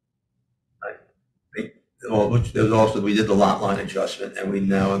think, which there was also, we did the lot line adjustment, and we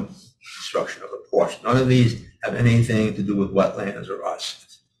now in construction of the porch. None of these have anything to do with wetlands or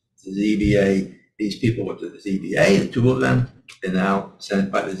us. The ZBA, these people went to the ZBA, the two of them, they're now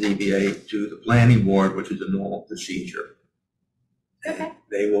sent by the ZBA to the planning board, which is a normal procedure. Okay. And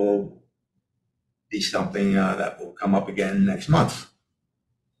they will be something that will come up again next month.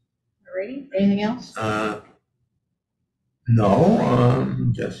 Alrighty, anything else? No,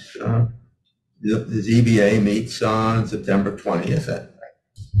 just the ZBA meets on September 20th.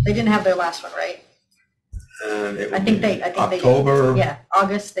 They didn't have their last one, right? And it I will think be they October. Yeah,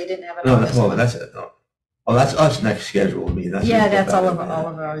 August, they didn't have an No, August well, one. that's it. No. Oh, that's us next scheduled meeting. Yeah, that's all of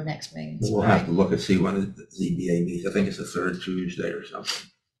our next meetings. We'll have to look and see when the ZBA meets. I think it's the third Tuesday or something.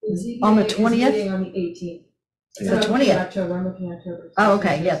 On the ZBA is 20th? meeting on the 18th. It's the 20th. October, I'm looking at October. Oh,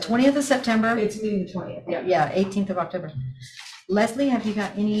 okay, yeah, 20th of September. It's meeting the 20th, yeah. Yeah, 18th of October. Leslie, have you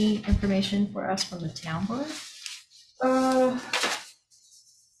got any information for us from the town board?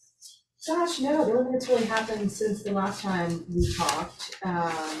 Gosh, no, the only thing that's really happened since the last time we talked,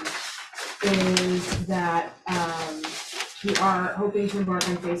 is that, we are hoping to embark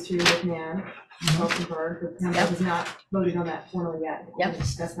on phase 2 with Nan, Felsenberg. The town board has not voted on that formally yet. We'll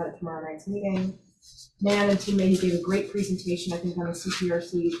discuss that at tomorrow night's meeting. Nan and Team Mayhew gave a great presentation, I think, on the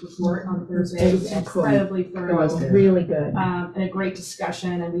CPRC report on Thursday. It was incredibly thorough. It was really good. And a great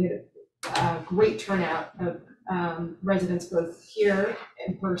discussion, and we had a great turnout of residents both here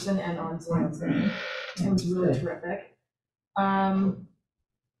in person and on Zoom. It was really terrific.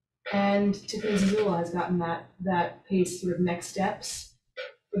 And Tiffany Zazula has gotten that pace sort of next steps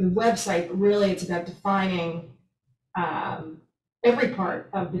for the website, but really it's about defining every part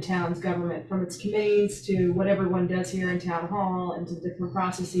of the town's government, from its committees to what everyone does here in town hall, and to the different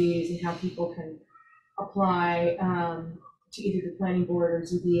processes and how people can apply to either the planning board or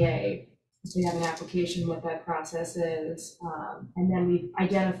ZBA if they have an application, what that process is. And then we've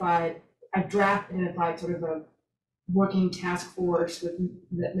identified sort of a working task force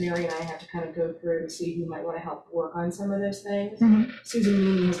that Mary and I have to kind of go through to see who might want to help work on some of those things. Susan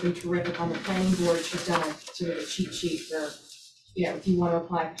Mooney has been terrific on the planning board. She's done a sort of a cheat sheet for, if you want to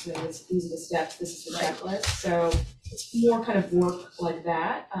apply for this, these are the steps, this is the checklist. So it's more kind of work like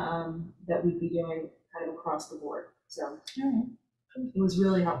that that we'd be doing kind of across the board. So it was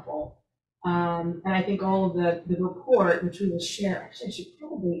really helpful. And I think all of the report, which we will share, actually, I should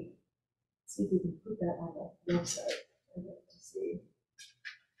probably see if we can put that on the website. I'd like to see.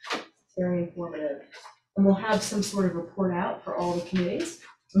 It's very informative. And we'll have some sort of report out for all the committees.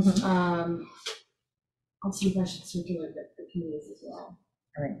 I'll see if I should circulate the committees as well.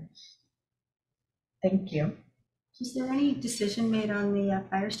 All right. Thank you. Is there any decision made on the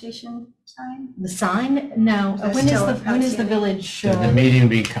fire station sign? The sign? No. That's When is still the outstanding. village? The meeting will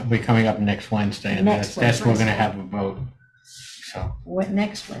be coming up next Wednesday, and Next that's we're Wednesday. gonna have a vote, so,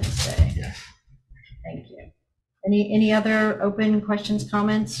 Next Wednesday. yes. Thank you. Any other open questions,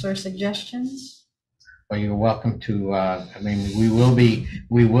 comments, or suggestions? Well, you're welcome to, we will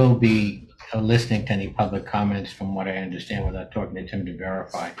be listening to any public comments from what I understand without talking to Tim to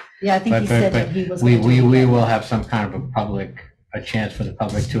verify. Yeah, I think he But- said but that he was. We gonna do that. will have some kind of a chance for the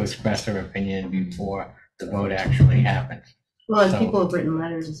public to express their opinion before the vote actually happens. Well, and So- people have written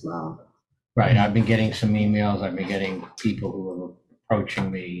letters as well. Right, I've been getting some emails, I've been getting people who are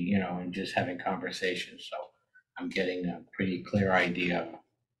approaching me, and just having conversations, so I'm getting a pretty clear idea.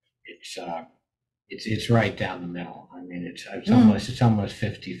 It's right down the middle. I mean, it's almost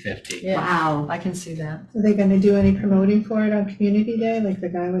 50-50. Yeah, Wow. I can see that. Are they gonna do any promoting for it on Community Day, like the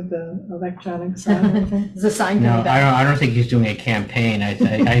guy with the electronic sign? Is the sign No, coming back? I don't think he's doing a campaign.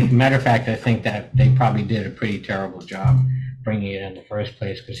 Matter of fact, I think that they probably did a pretty terrible job bringing it in the first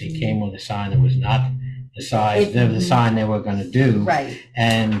place, because he came with a sign that was not the size, the sign they were gonna do. Right.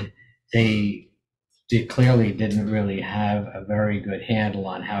 And they clearly didn't really have a very good handle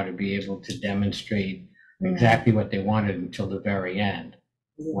on how to be able to demonstrate exactly what they wanted until the very end.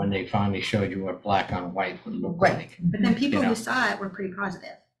 when they finally showed you what black on white would look Right. like. But then people You know. who saw it were pretty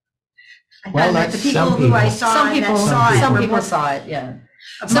positive. I Well, found that the that's people some who I people. saw Some that people, saw it some were people more, saw it, yeah.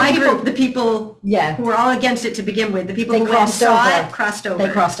 of some my people- group, the people Yeah, who were all against it to begin with, the people They who went and crossed saw over. it crossed over. they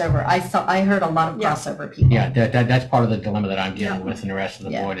crossed over. I heard a lot of Yeah. crossover people. Yeah, that's part of the dilemma that I'm dealing Yeah. with, and the rest of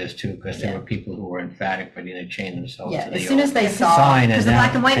the Yeah. board is too, because there Yeah. were people who were emphatic, but didn't chain themselves Yeah, to as the soon as old they saw, sign. Because the now-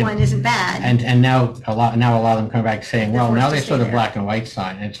 black and white one isn't bad. And now a lot of them come back saying, They're well, now forced to they stay saw the there. black and white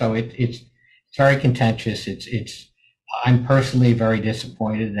sign, and so it's very contentious. I'm personally very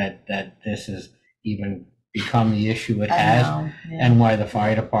disappointed that this has even become the issue it I has, know, yeah. and why the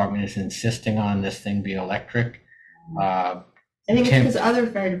fire department is insisting on this thing be electric. I think it's Tim- because other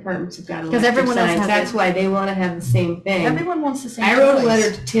fire departments have got 'Cause electric everyone else signs. has That's it. why they want to have the same thing. Everyone wants the same I wrote a choice.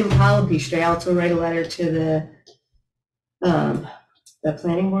 letter to Tim Colaby. Should I also write a letter to the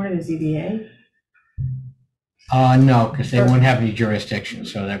planning board, the ZBA? No, because they wouldn't have any jurisdiction,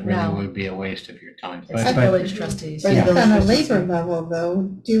 so that really No. would be a waste of your time. It's But, the village trustees. But Yeah. on a Village labor trustees. level, though,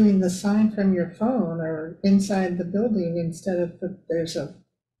 doing the sign from your phone or inside the building instead of if there's a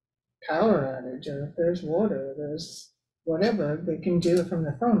power outage or if there's water, there's whatever, they can do it from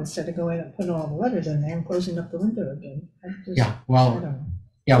their phone instead of going and putting all the letters in there and closing up the window again. yeah, I well, don't know.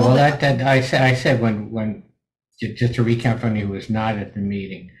 yeah, Well, well, that I said when just to recap for anyone who was not at the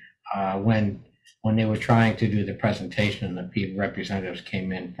meeting, when they were trying to do the presentation and the people representatives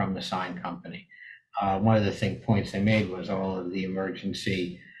came in from the sign company, one of the points they made was all of the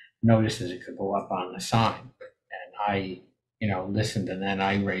emergency notices that could go up on the sign, and I listened, and then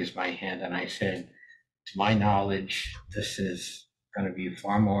I raised my hand and I said, to my knowledge, this is going to be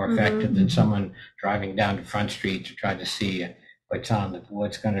far more effective than someone driving down to Front Street to try to see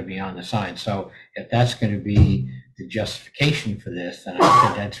what's going to be on the sign. So if that's going to be the justification for this, then I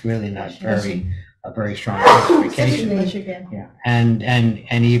said that's really not a very strong justification. Michigan. Yeah, and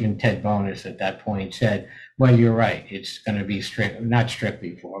even Ted Bonus at that point said, well, you're right, it's going to be not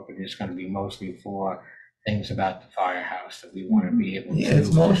strictly for, but it's going to be mostly for things about the firehouse that we want to be able to. Yeah,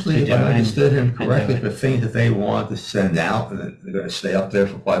 it's mostly, to if do. I And- understood him and do correctly, it. the things that they want to send out, and that they're gonna stay up there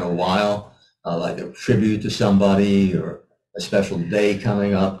for quite a while, like a tribute to somebody or a special day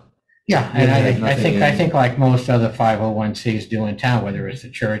coming up. Yeah, Yeah, and there's I think nothing in- like most other 501Cs do in town, whether it's the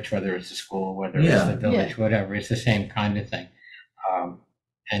church, whether it's the school, whether it's Yeah. the village, whatever, it's the same kind of thing.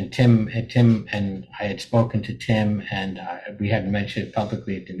 And Tim and I had spoken to Tim, and we hadn't mentioned it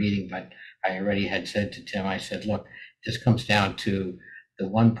publicly at the meeting, but I already had said to Tim, I said, look, this comes down to the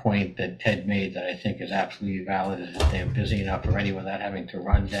one point that Ted made that I think is absolutely valid, is that they're busy enough already without having to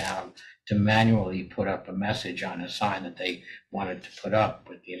run down to manually put up a message on a sign that they wanted to put up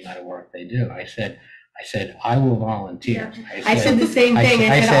with the amount of work they do. I said, I will volunteer. I said the same I thing.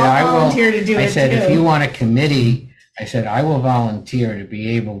 said- I I said, said, I I'll will- volunteer to do I it said, if too. you want a committee, I said, I will volunteer to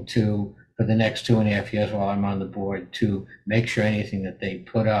be able to, for the next 2.5 years while I'm on the board, to make sure anything that they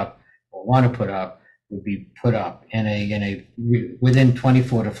put up or want to put up would be put up within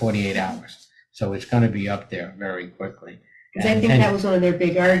 24 to 48 hours. So it's going to be up there very quickly. Because I think that was one of their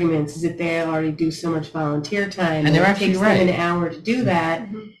big arguments, is that they already do so much volunteer time. And they're it actually takes them right. an hour to do that.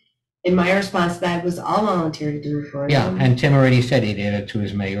 And my response to that was, I'll volunteer to do it for Yeah, them. and Tim already said he'd add it to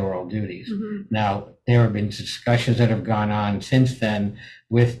his mayoral duties. Now, there have been discussions that have gone on since then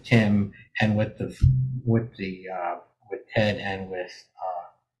with Tim and with Ted and with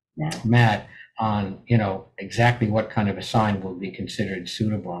Matt on, exactly what kind of a sign will be considered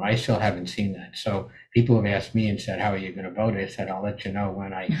suitable. And I still haven't seen that. So people have asked me and said, how are you going to vote? I said, I'll let you know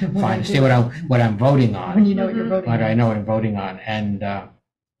when I see what I'm voting on. When you know what you're voting What on. I know what I'm voting on. And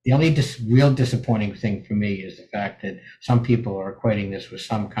the only real disappointing thing for me is the fact that some people are equating this with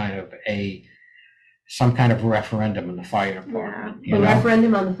some kind of referendum in the fire department. you A know?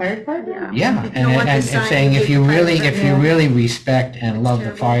 referendum on the fire department? Yeah, If you don't want and this sign, saying you if take you the really, fire if you really respect and love the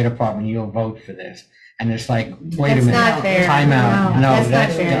terrible. fire department, you'll vote for this. And it's like, wait a That's minute, not fair. time out. No, No, that's not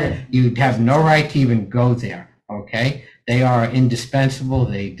fair. you have no right to even go there, okay? They are indispensable.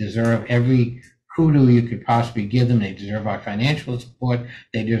 They deserve every kudo you could possibly give them. They deserve our financial support.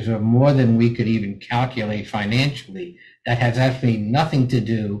 They deserve more than we could even calculate financially. That has absolutely nothing to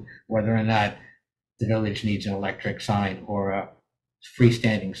do whether or not the village needs an electric sign or a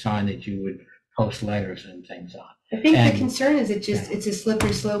freestanding sign that you would post letters and things on. I think And- the concern is it's a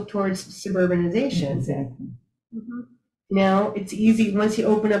slippery slope towards suburbanization. Exactly. It's easy, once you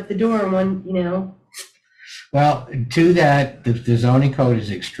open up the door, Well, to that, the zoning code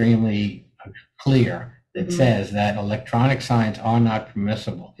is extremely clear that Mhm. says that electronic signs are not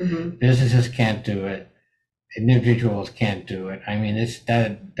permissible. mhm. Businesses can't do it. Individuals can't do it. I mean,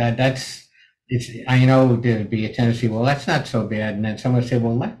 that's I know there'd be a tendency, well, that's not so bad, and then someone would say,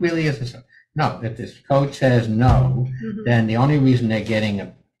 well, that really isn't so. No, if this code says no, then the only reason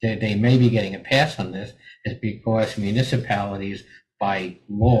they may be getting a pass on this is because municipalities by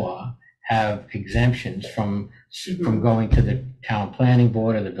law have exemptions from going to the town planning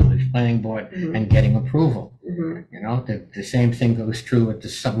board or the village planning board and getting approval. You know, the same thing goes true with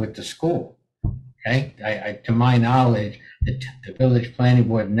the school. Okay, to my knowledge, the village planning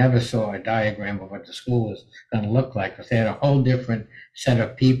board never saw a diagram of what the school was going to look like, because they had a whole different set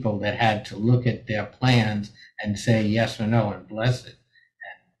of people that had to look at their plans and say yes or no and bless it.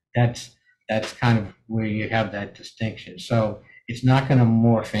 And that's kind of where you have that distinction. So it's not going to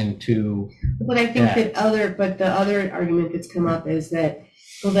morph into. But I think the other argument that's come up is that,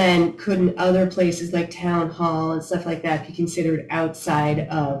 well, then couldn't other places like town hall and stuff like that be considered outside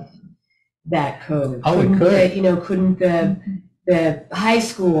of that code? Oh, it could. Couldn't the high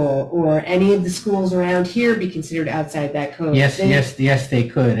school or any of the schools around here be considered outside that code? Yes, they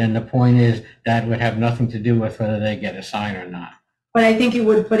could. And the point is that would have nothing to do with whether they get a sign or not. But I think it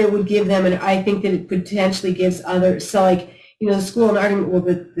would give them, and I think that it potentially gives others, so like, the school and argument, well,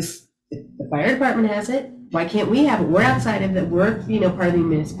 the fire department has it. Why can't we have it? We're outside of it. We're, part of the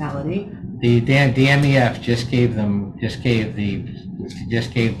municipality. The MEF just gave the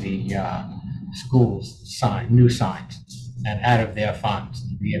schools new signs, and out of their funds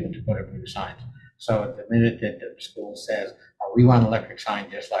to be able to put up new signs. So at the minute that the school says, oh, we want an electric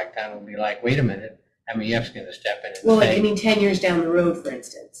sign just like that, we'll be like, wait a minute, MEF's going to step in and well, say. I mean, 10 years down the road, for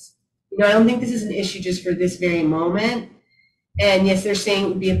instance. I don't think this is an issue just for this very moment. And yes, they're saying it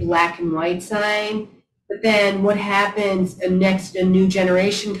would be a black and white sign, but then what happens, a new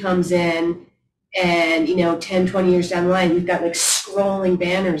generation comes in, and 10, 20 years down the line, we've got like scrolling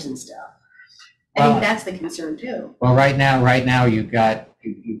banners and stuff. I think that's the concern too. Well, right now they're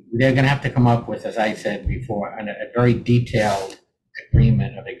going to have to come up with, as I said before, a very detailed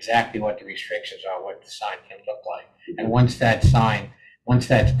agreement of exactly what the restrictions are, what the sign can look like. And once that's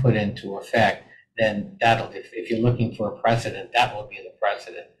put into effect, then if you're looking for a precedent, that will be the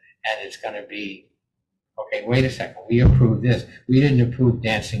precedent. And it's going to be, okay, wait a second, we approved this. We didn't approve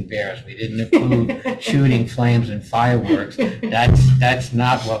dancing bears. We didn't approve shooting flames and fireworks. That's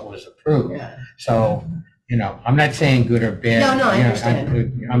not what was approved. Yeah. So, I'm not saying good or bad. No, I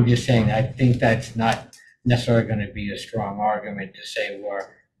understand. I'm just saying I think that's not necessarily going to be a strong argument to say we're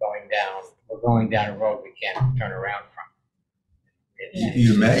going down a road we can't turn around from.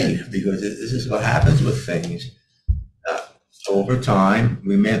 You may, because this is what happens with things. Over time,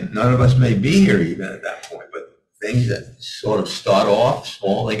 none of us may be here even at that point, but things that sort of start off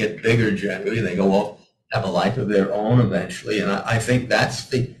small, they get bigger generally, they go off, have a life of their own eventually, and I think that's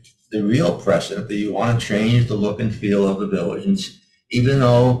the real precedent, that you want to change the look and feel of the village, and even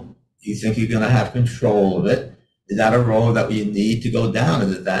though you think you're going to have control of it, is that a road that we need to go down?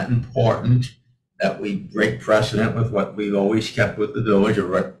 Is it that important that we break precedent with what we've always kept with the village,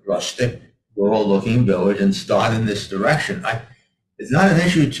 a rustic, rural-looking village, and start in this direction? It's not an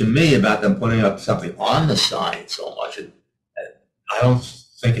issue to me about them putting up something on the sign so much. I don't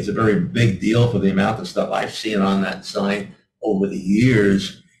think it's a very big deal for the amount of stuff I've seen on that sign over the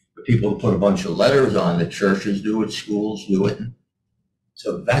years, for people to put a bunch of letters on. The churches do it, schools do it.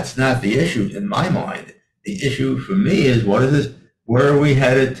 So that's not the issue in my mind. The issue for me is, what is this? Where are we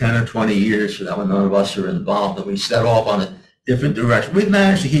headed 10 or 20 years from now when none of us are involved, and we set off on a different direction? We've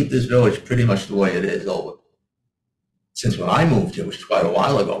managed to keep this village pretty much the way it is since when I moved here, which was quite a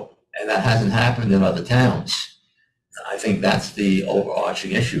while ago, and that hasn't happened in other towns. I think that's the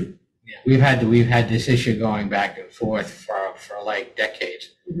overarching issue. Yeah, we've had this issue going back and forth for like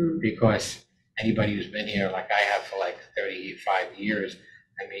decades, because anybody who's been here, like I have for like 35 years,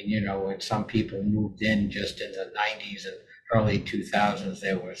 I mean, when some people moved in just in the 90s and early 2000s,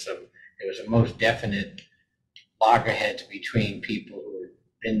 there was a most definite loggerheads between people who had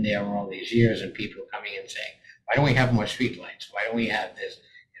been there all these years and people coming in saying, why don't we have more streetlights? Why don't we have this?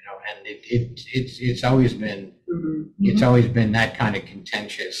 And it's always been it's always been that kind of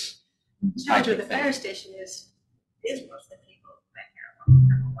contentious. The challenge with the fire station is most of the people back here have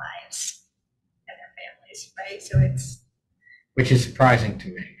their lives and their families, right? So which is surprising to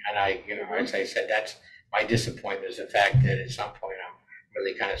me. And as I said, that's my disappointment, is the fact that at some point I'm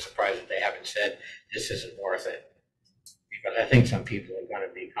really kind of surprised that they haven't said this isn't worth it. Because I think some people are going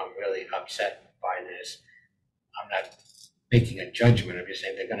to become really upset by this. I'm not making a judgment, I'm just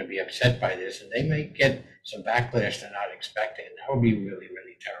saying they're going to be upset by this, and they may get some backlash they're not expecting, and that would be really,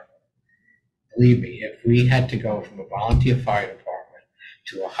 really terrible. Believe me, if we had to go from a volunteer fire department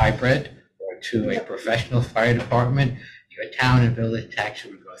to a hybrid or to a professional fire department, you the town and village tax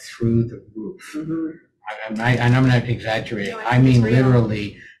would go through the roof. Mhm. And I'm not exaggerating. No, I mean it's real.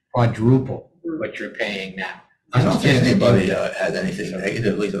 literally quadruple what you're paying now. I don't think Just to do anybody that. had anything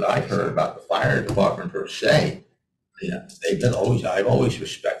negatively that I've heard about the fire department per se. Yeah, I've always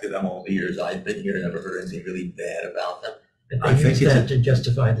respected them all the years I've been here, never heard anything really bad about them. But I they think use it's that to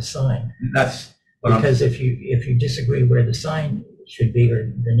justify the sign. That's what I'm, Because if you disagree where the sign should be or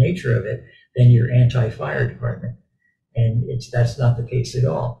the nature of it, then you're anti-fire department. And that's not the case at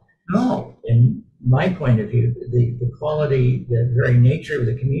all. no, In my point of view, the quality, the very nature of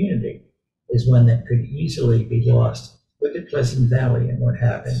the community is one that could easily be lost. Look at Pleasant Valley and what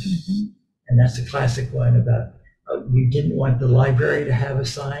happened. And that's a classic one about, you didn't want the library to have a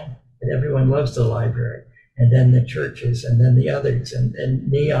sign, but everyone loves the library. And then the churches, and then the others, and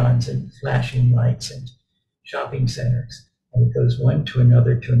neons and flashing lights and shopping centers. And it goes one to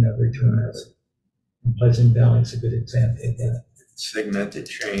another, to another, to another. And Pleasant Valley is a good example of that. segmented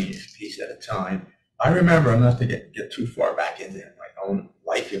change, piece at a time. I remember, not to get too far back into my own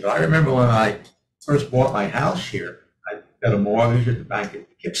life here, but I remember when I first bought my house here, I got a mortgage at the bank at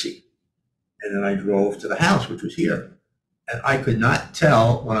Poughkeepsie. And then I drove to the house, which was here. And I could not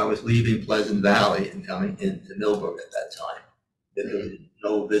tell when I was leaving Pleasant Valley and coming into Millbrook at that time that there was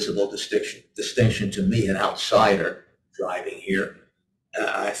no visible distinction to me, an outsider driving here. And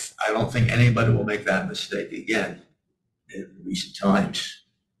I don't think anybody will make that mistake again in recent times.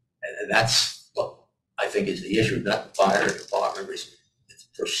 And that's what I think is the issue, not the fire department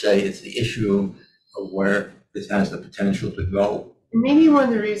per se. It's the issue of where this has the potential to go. And maybe one of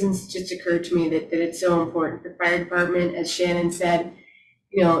the reasons just occurred to me that it's so important. The fire department, as Shannon said,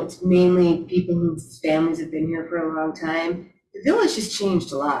 it's mainly people whose families have been here for a long time. The village has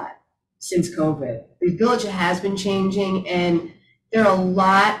changed a lot since COVID. The village has been changing, and there are a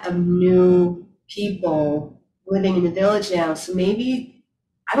lot of new people living in the village now. So maybe,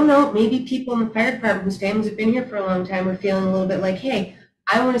 I don't know, maybe people in the fire department whose families have been here for a long time are feeling a little bit like, hey,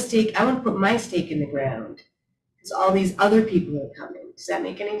 I want to put my stake in the ground. Because all these other people are coming. Does that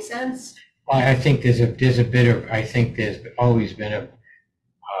make any sense? Well, I think there's a bit of, I think there's always been a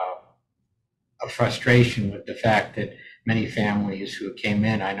frustration with the fact that many families who came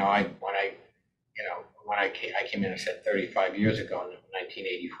in, I know when I came in, I said 35 years ago in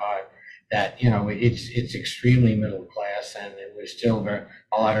 1985, that, it's extremely middle class, and it was still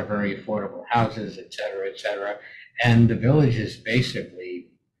a lot of very affordable houses, et cetera, and the village is basically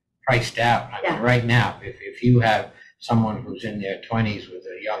priced out. I mean, right now, if you have someone who's in their 20s with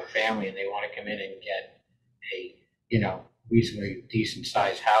a young family and they want to come in and get a, reasonably decent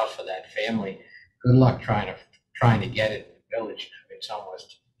sized house for that family, good luck trying to get it in the village. It's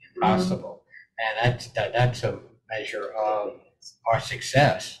almost impossible. And that's a measure of our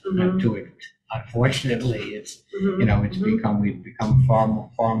success. To it, unfortunately, it's we've become far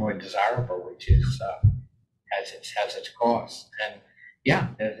more desirable, which is has its cost. And yeah,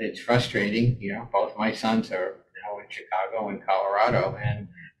 it's frustrating. Both my sons are now in Chicago and Colorado, and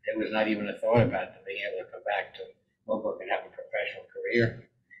there was not even a thought about them being able to come back to Millbrook and have a professional career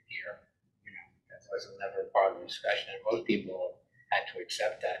here. That wasn't never part of the discussion, and most people had to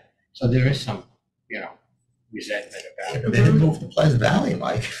accept that. So there is some, resentment about it. They didn't move to Pleasant Valley,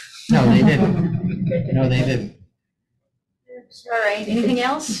 Mike. No, they didn't. No, they didn't. All right, anything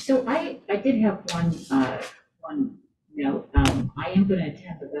else? So I did have one note. I am going to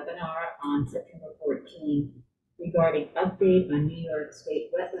attend the webinar on September 14th regarding update on New York State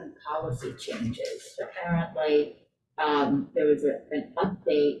wetland policy changes. Apparently, there was an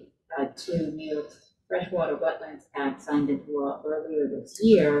update to New York's Freshwater Wetlands Act signed into law earlier this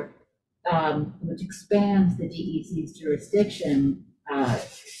year, which expands the DEC's jurisdiction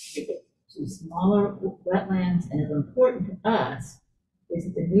to smaller wetlands, and is important to us is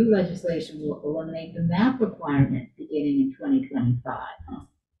that the new legislation will eliminate the map requirement beginning in 2025.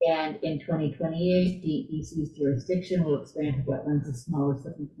 And in 2028, DEC's jurisdiction will expand to wetlands as small as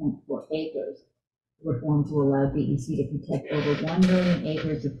 7.4 acres. Reforms will allow DEC to protect over 1 million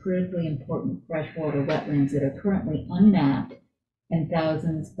acres of critically important freshwater wetlands that are currently unmapped, and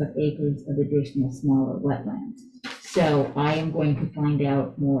thousands of acres of additional smaller wetlands. So I am going to find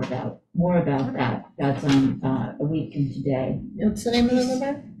out more about that. That's on a week from today. What's the name of the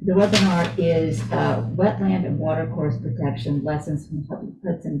webinar? The webinar is Wetland and Watercourse Protection, Lessons from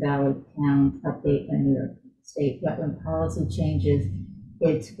Hudson Valley Towns, Update on New York State Wetland Policy Changes.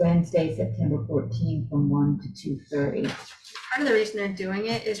 It's Wednesday, September 14th from 1 to 2:30. Part of the reason they're doing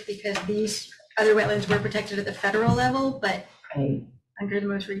it is because these other wetlands were protected at the federal level, but Right. under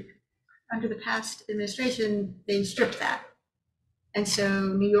the past administration, they stripped that. And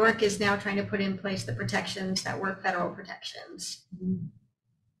so New York is now trying to put in place the protections that were federal protections.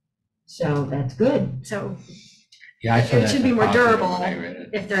 So that's good. So Yeah, I saw It that should as be a more positive durable when I read it.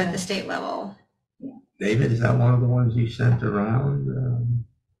 if they're at the state level. David, is that one of the ones you sent around?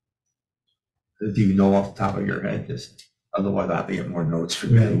 Do you know off the top of your head? Just otherwise, I have to get more notes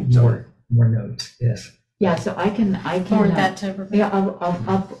from you. More notes, yes. Yeah, so I can. Forward that to Rebecca. Yeah,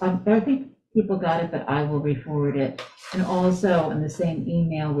 I think people got it, but I will re-forward it. And also in the same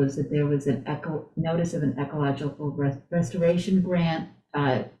email was that there was an notice of an ecological restoration grant,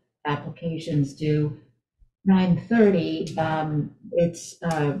 applications due 9/30. It's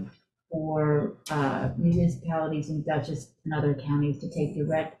for municipalities in Dutchess and other counties to take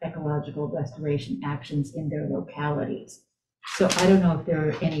direct ecological restoration actions in their localities. So I don't know if there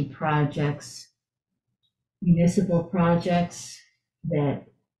are any projects, municipal projects that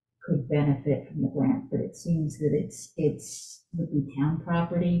could benefit from the grant, but it seems that it's would be town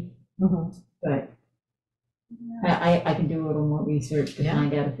property. But I can do a little more research to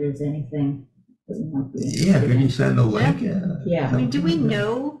find out if there's anything that we might be interested Yeah, could you in. send a link? Yeah. I mean, do we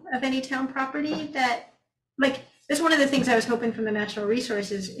know of any town property that, like, that's one of the things I was hoping from the Natural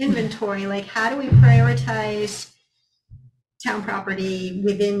Resources inventory, like, how do we prioritize town property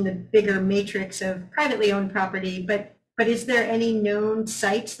within the bigger matrix of privately owned property, but is there any known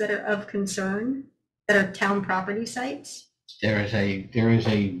sites that are of concern that are town property sites? There's a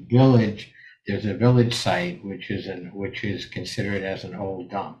village, there's a village site which is considered as an old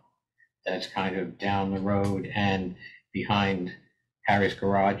dump. That's kind of down the road and behind Harry's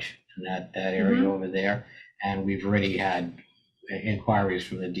Garage and that area over there. And we've already had inquiries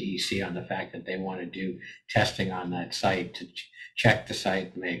from the DEC on the fact that they want to do testing on that site to check the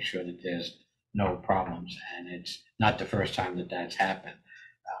site and make sure that there's no problems. And it's not the first time that that's happened.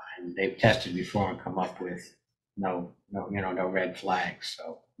 And they've tested before and come up with no red flags.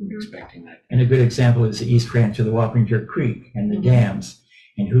 So we're expecting that. And a good example is the East Branch of the Wappinger Creek and the dams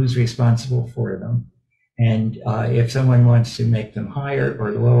and who's responsible for them. And if someone wants to make them higher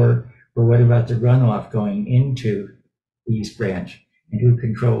or lower, or what about the runoff going into the East Branch and who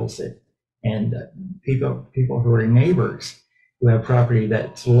controls it? And people who are neighbors who have property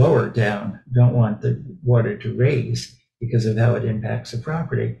that's lower down don't want the water to raise because of how it impacts the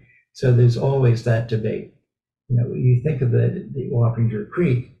property. So there's always that debate. You know, you think of the Wappinger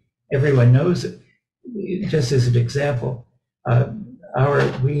Creek, everyone knows it. Just as an example,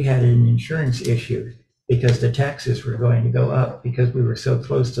 we had an insurance issue because the taxes were going to go up because we were so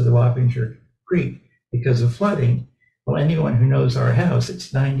close to the Wappinger Creek because of flooding. Well, anyone who knows our house,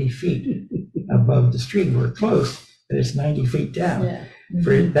 it's 90 feet above the street. We're close, but it's 90 feet down. Yeah.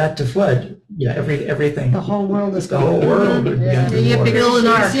 For that to flood, everything. The whole world is The whole world would be Yeah. underwater. You have bigger Build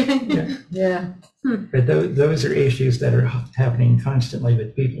an ark. issues. Yeah. But those are issues that are happening constantly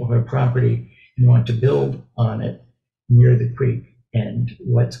with people who have property and want to build on it near the creek, and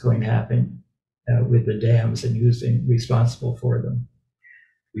what's going to happen with the dams and who's responsible for them.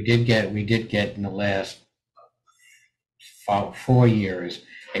 We did get in the last 4 years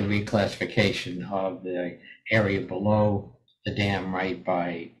a reclassification of the area below the dam right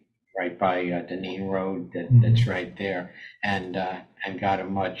by Deneen Road that's right there, and got a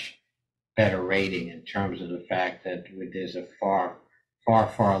much better rating in terms of the fact that there's a far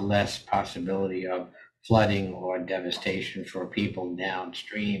less possibility of flooding or devastation for people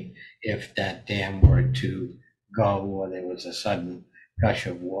downstream if that dam were to go or there was a sudden gush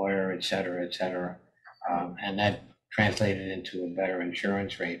of water, et cetera, et cetera. And that translated into a better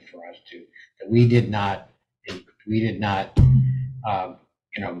insurance rate for us too. That we did not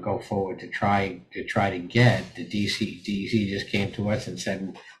go forward to try to get the DEC just came to us and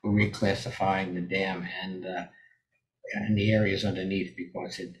said we're reclassifying the dam and the areas underneath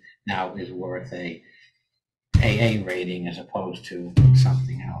because it now is worth a AA rating as opposed to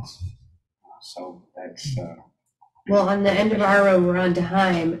something else. So that's Well, on the end of our road, we're on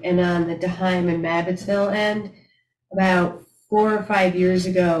Deheim, and on the Deheim and Mabbittsville end, about 4 or 5 years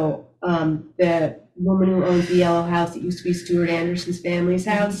ago, the woman who owns the yellow house that used to be Stuart Anderson's family's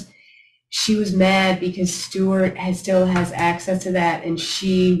house, she was mad because Stuart still has access to that, and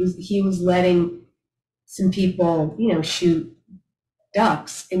he was letting some people, shoot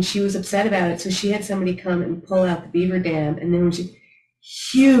ducks, and she was upset about it. So she had somebody come and pull out the beaver dam, and there was a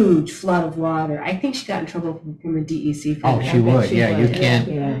huge flood of water. I think she got in trouble from the DEC for that. she would. Yeah, you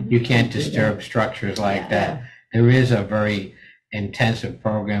Yeah. can't disturb structures like that. There is a very intensive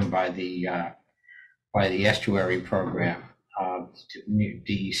program by the estuary program,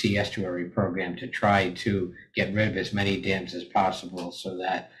 DEC estuary program, to try to get rid of as many dams as possible so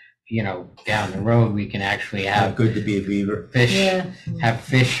that down the road, we can actually have Good to be a beaver. fish, Yeah. have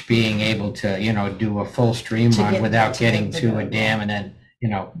fish being able to, do a full stream To run get without to getting the to a boat. dam and then,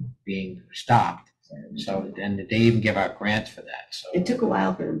 being stopped. So, and they even give out grants for that, so. It took a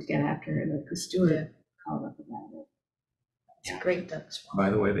while for them to get after it, like the steward called up about it. It's a great duck swamp. By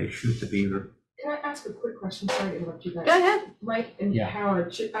the way, they shoot the beaver. Can I ask a quick question? Sorry to interrupt you guys. Go ahead. Mike and Yeah.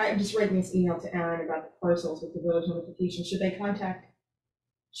 Howard, I'm just writing this email to Aaron about the parcels with the village notification. Should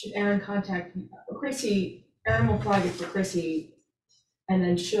Aaron contact Chrissy? Aaron will flag it for Chrissy, and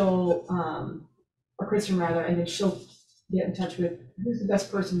then she'll, or Kristen rather, and then she'll get in touch with, who's the best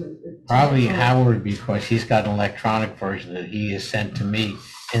person? Probably Howard, because he's got an electronic version that he has sent to me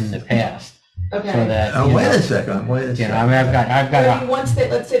in the past, so Okay. that, Wait a second, I mean, I've got Once they,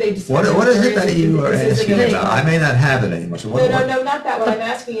 let's say they decide. What is it that you are This is a- asking about? I may not have it anymore, so what? No, not that. What I'm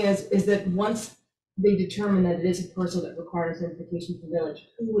asking is that once they determine that it is a parcel that requires notification from the village,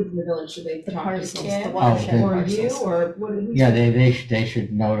 who would in the village, should they The talk to parcels, Ken? the watershed Or you, parcels. or what? who's- Yeah, they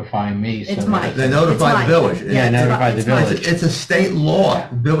should notify me. so It's that- Mike. They notify the It's village. mine. Yeah, it's notify mi- the it's mine. village. It's a state law.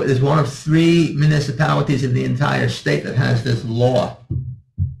 It's one of 3 municipalities in the entire state that has this law.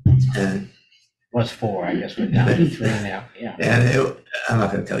 And Was 4, I guess we're down to 3 now, yeah. I'm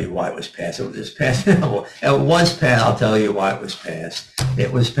not going to tell you why it was passed. It was passed. It was passed. I'll tell you why it was passed.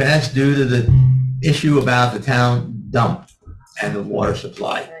 It was passed due to the issue about the town dump and the water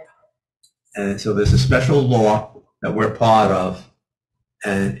supply. And so there's a special law that we're part of,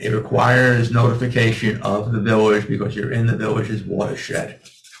 and it requires notification of the village because you're in the village's watershed.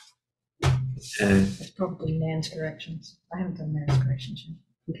 And It's probably Nan's corrections. I haven't done Nan's corrections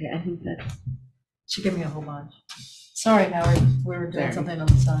yet. Okay, I think that, She gave me a whole bunch. Sorry, Howard, we were doing Sorry. something on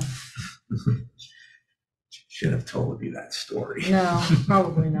the side. should have told you that story. No,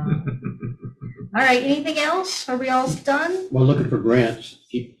 probably not. All right, anything else? Are we all done? Well, looking for grants,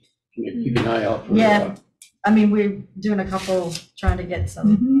 keep an eye out for. Yeah. I mean, we're doing a couple, trying to get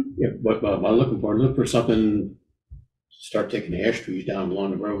some. Yeah, what am I looking for? Look for something, start taking the ash trees down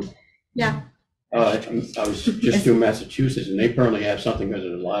along the road. Yeah. I was just through Massachusetts, and they apparently have something, because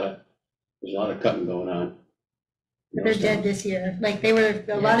there's a lot of cutting going on. You know, They're so dead this year. Like they were,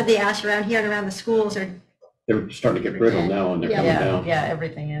 a lot of the ash around here and around the schools are, They're starting to get brittle now, and they're coming Yeah, down. yeah,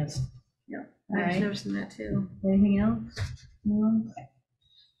 everything is. I was Alright. noticing that too. Anything else? No?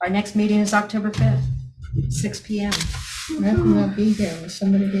 Our next meeting is October 5th, 6 PM. I will not be here. Will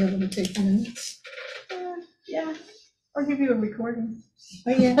somebody be able to take the minutes? Yeah, I'll give you a recording.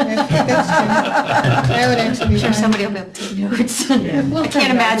 Oh, yeah, that's true. That would actually I'm be sure fine. somebody will be able to take notes. We'll I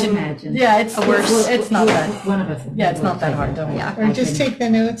can't imagine. Yeah, it's worse. It's not that, One of us. yeah, it's not that hard, don't worry. Yeah. Or just take the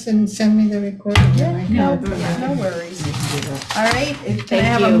notes and send me the recording. and I can- No worries. All right, can I Thank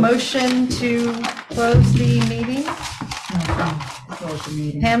have a you. motion to close the meeting? Close the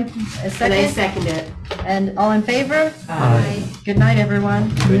meeting. Pam, a and I second, second it. and all in favor? Aye. Good night, everyone.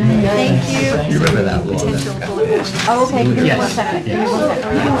 Good night. Thank you. You remember that law? Potential bullet points. Oh, okay, give me Yes. one second.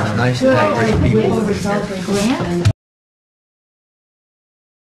 Yes. Nice to have great people. Grant?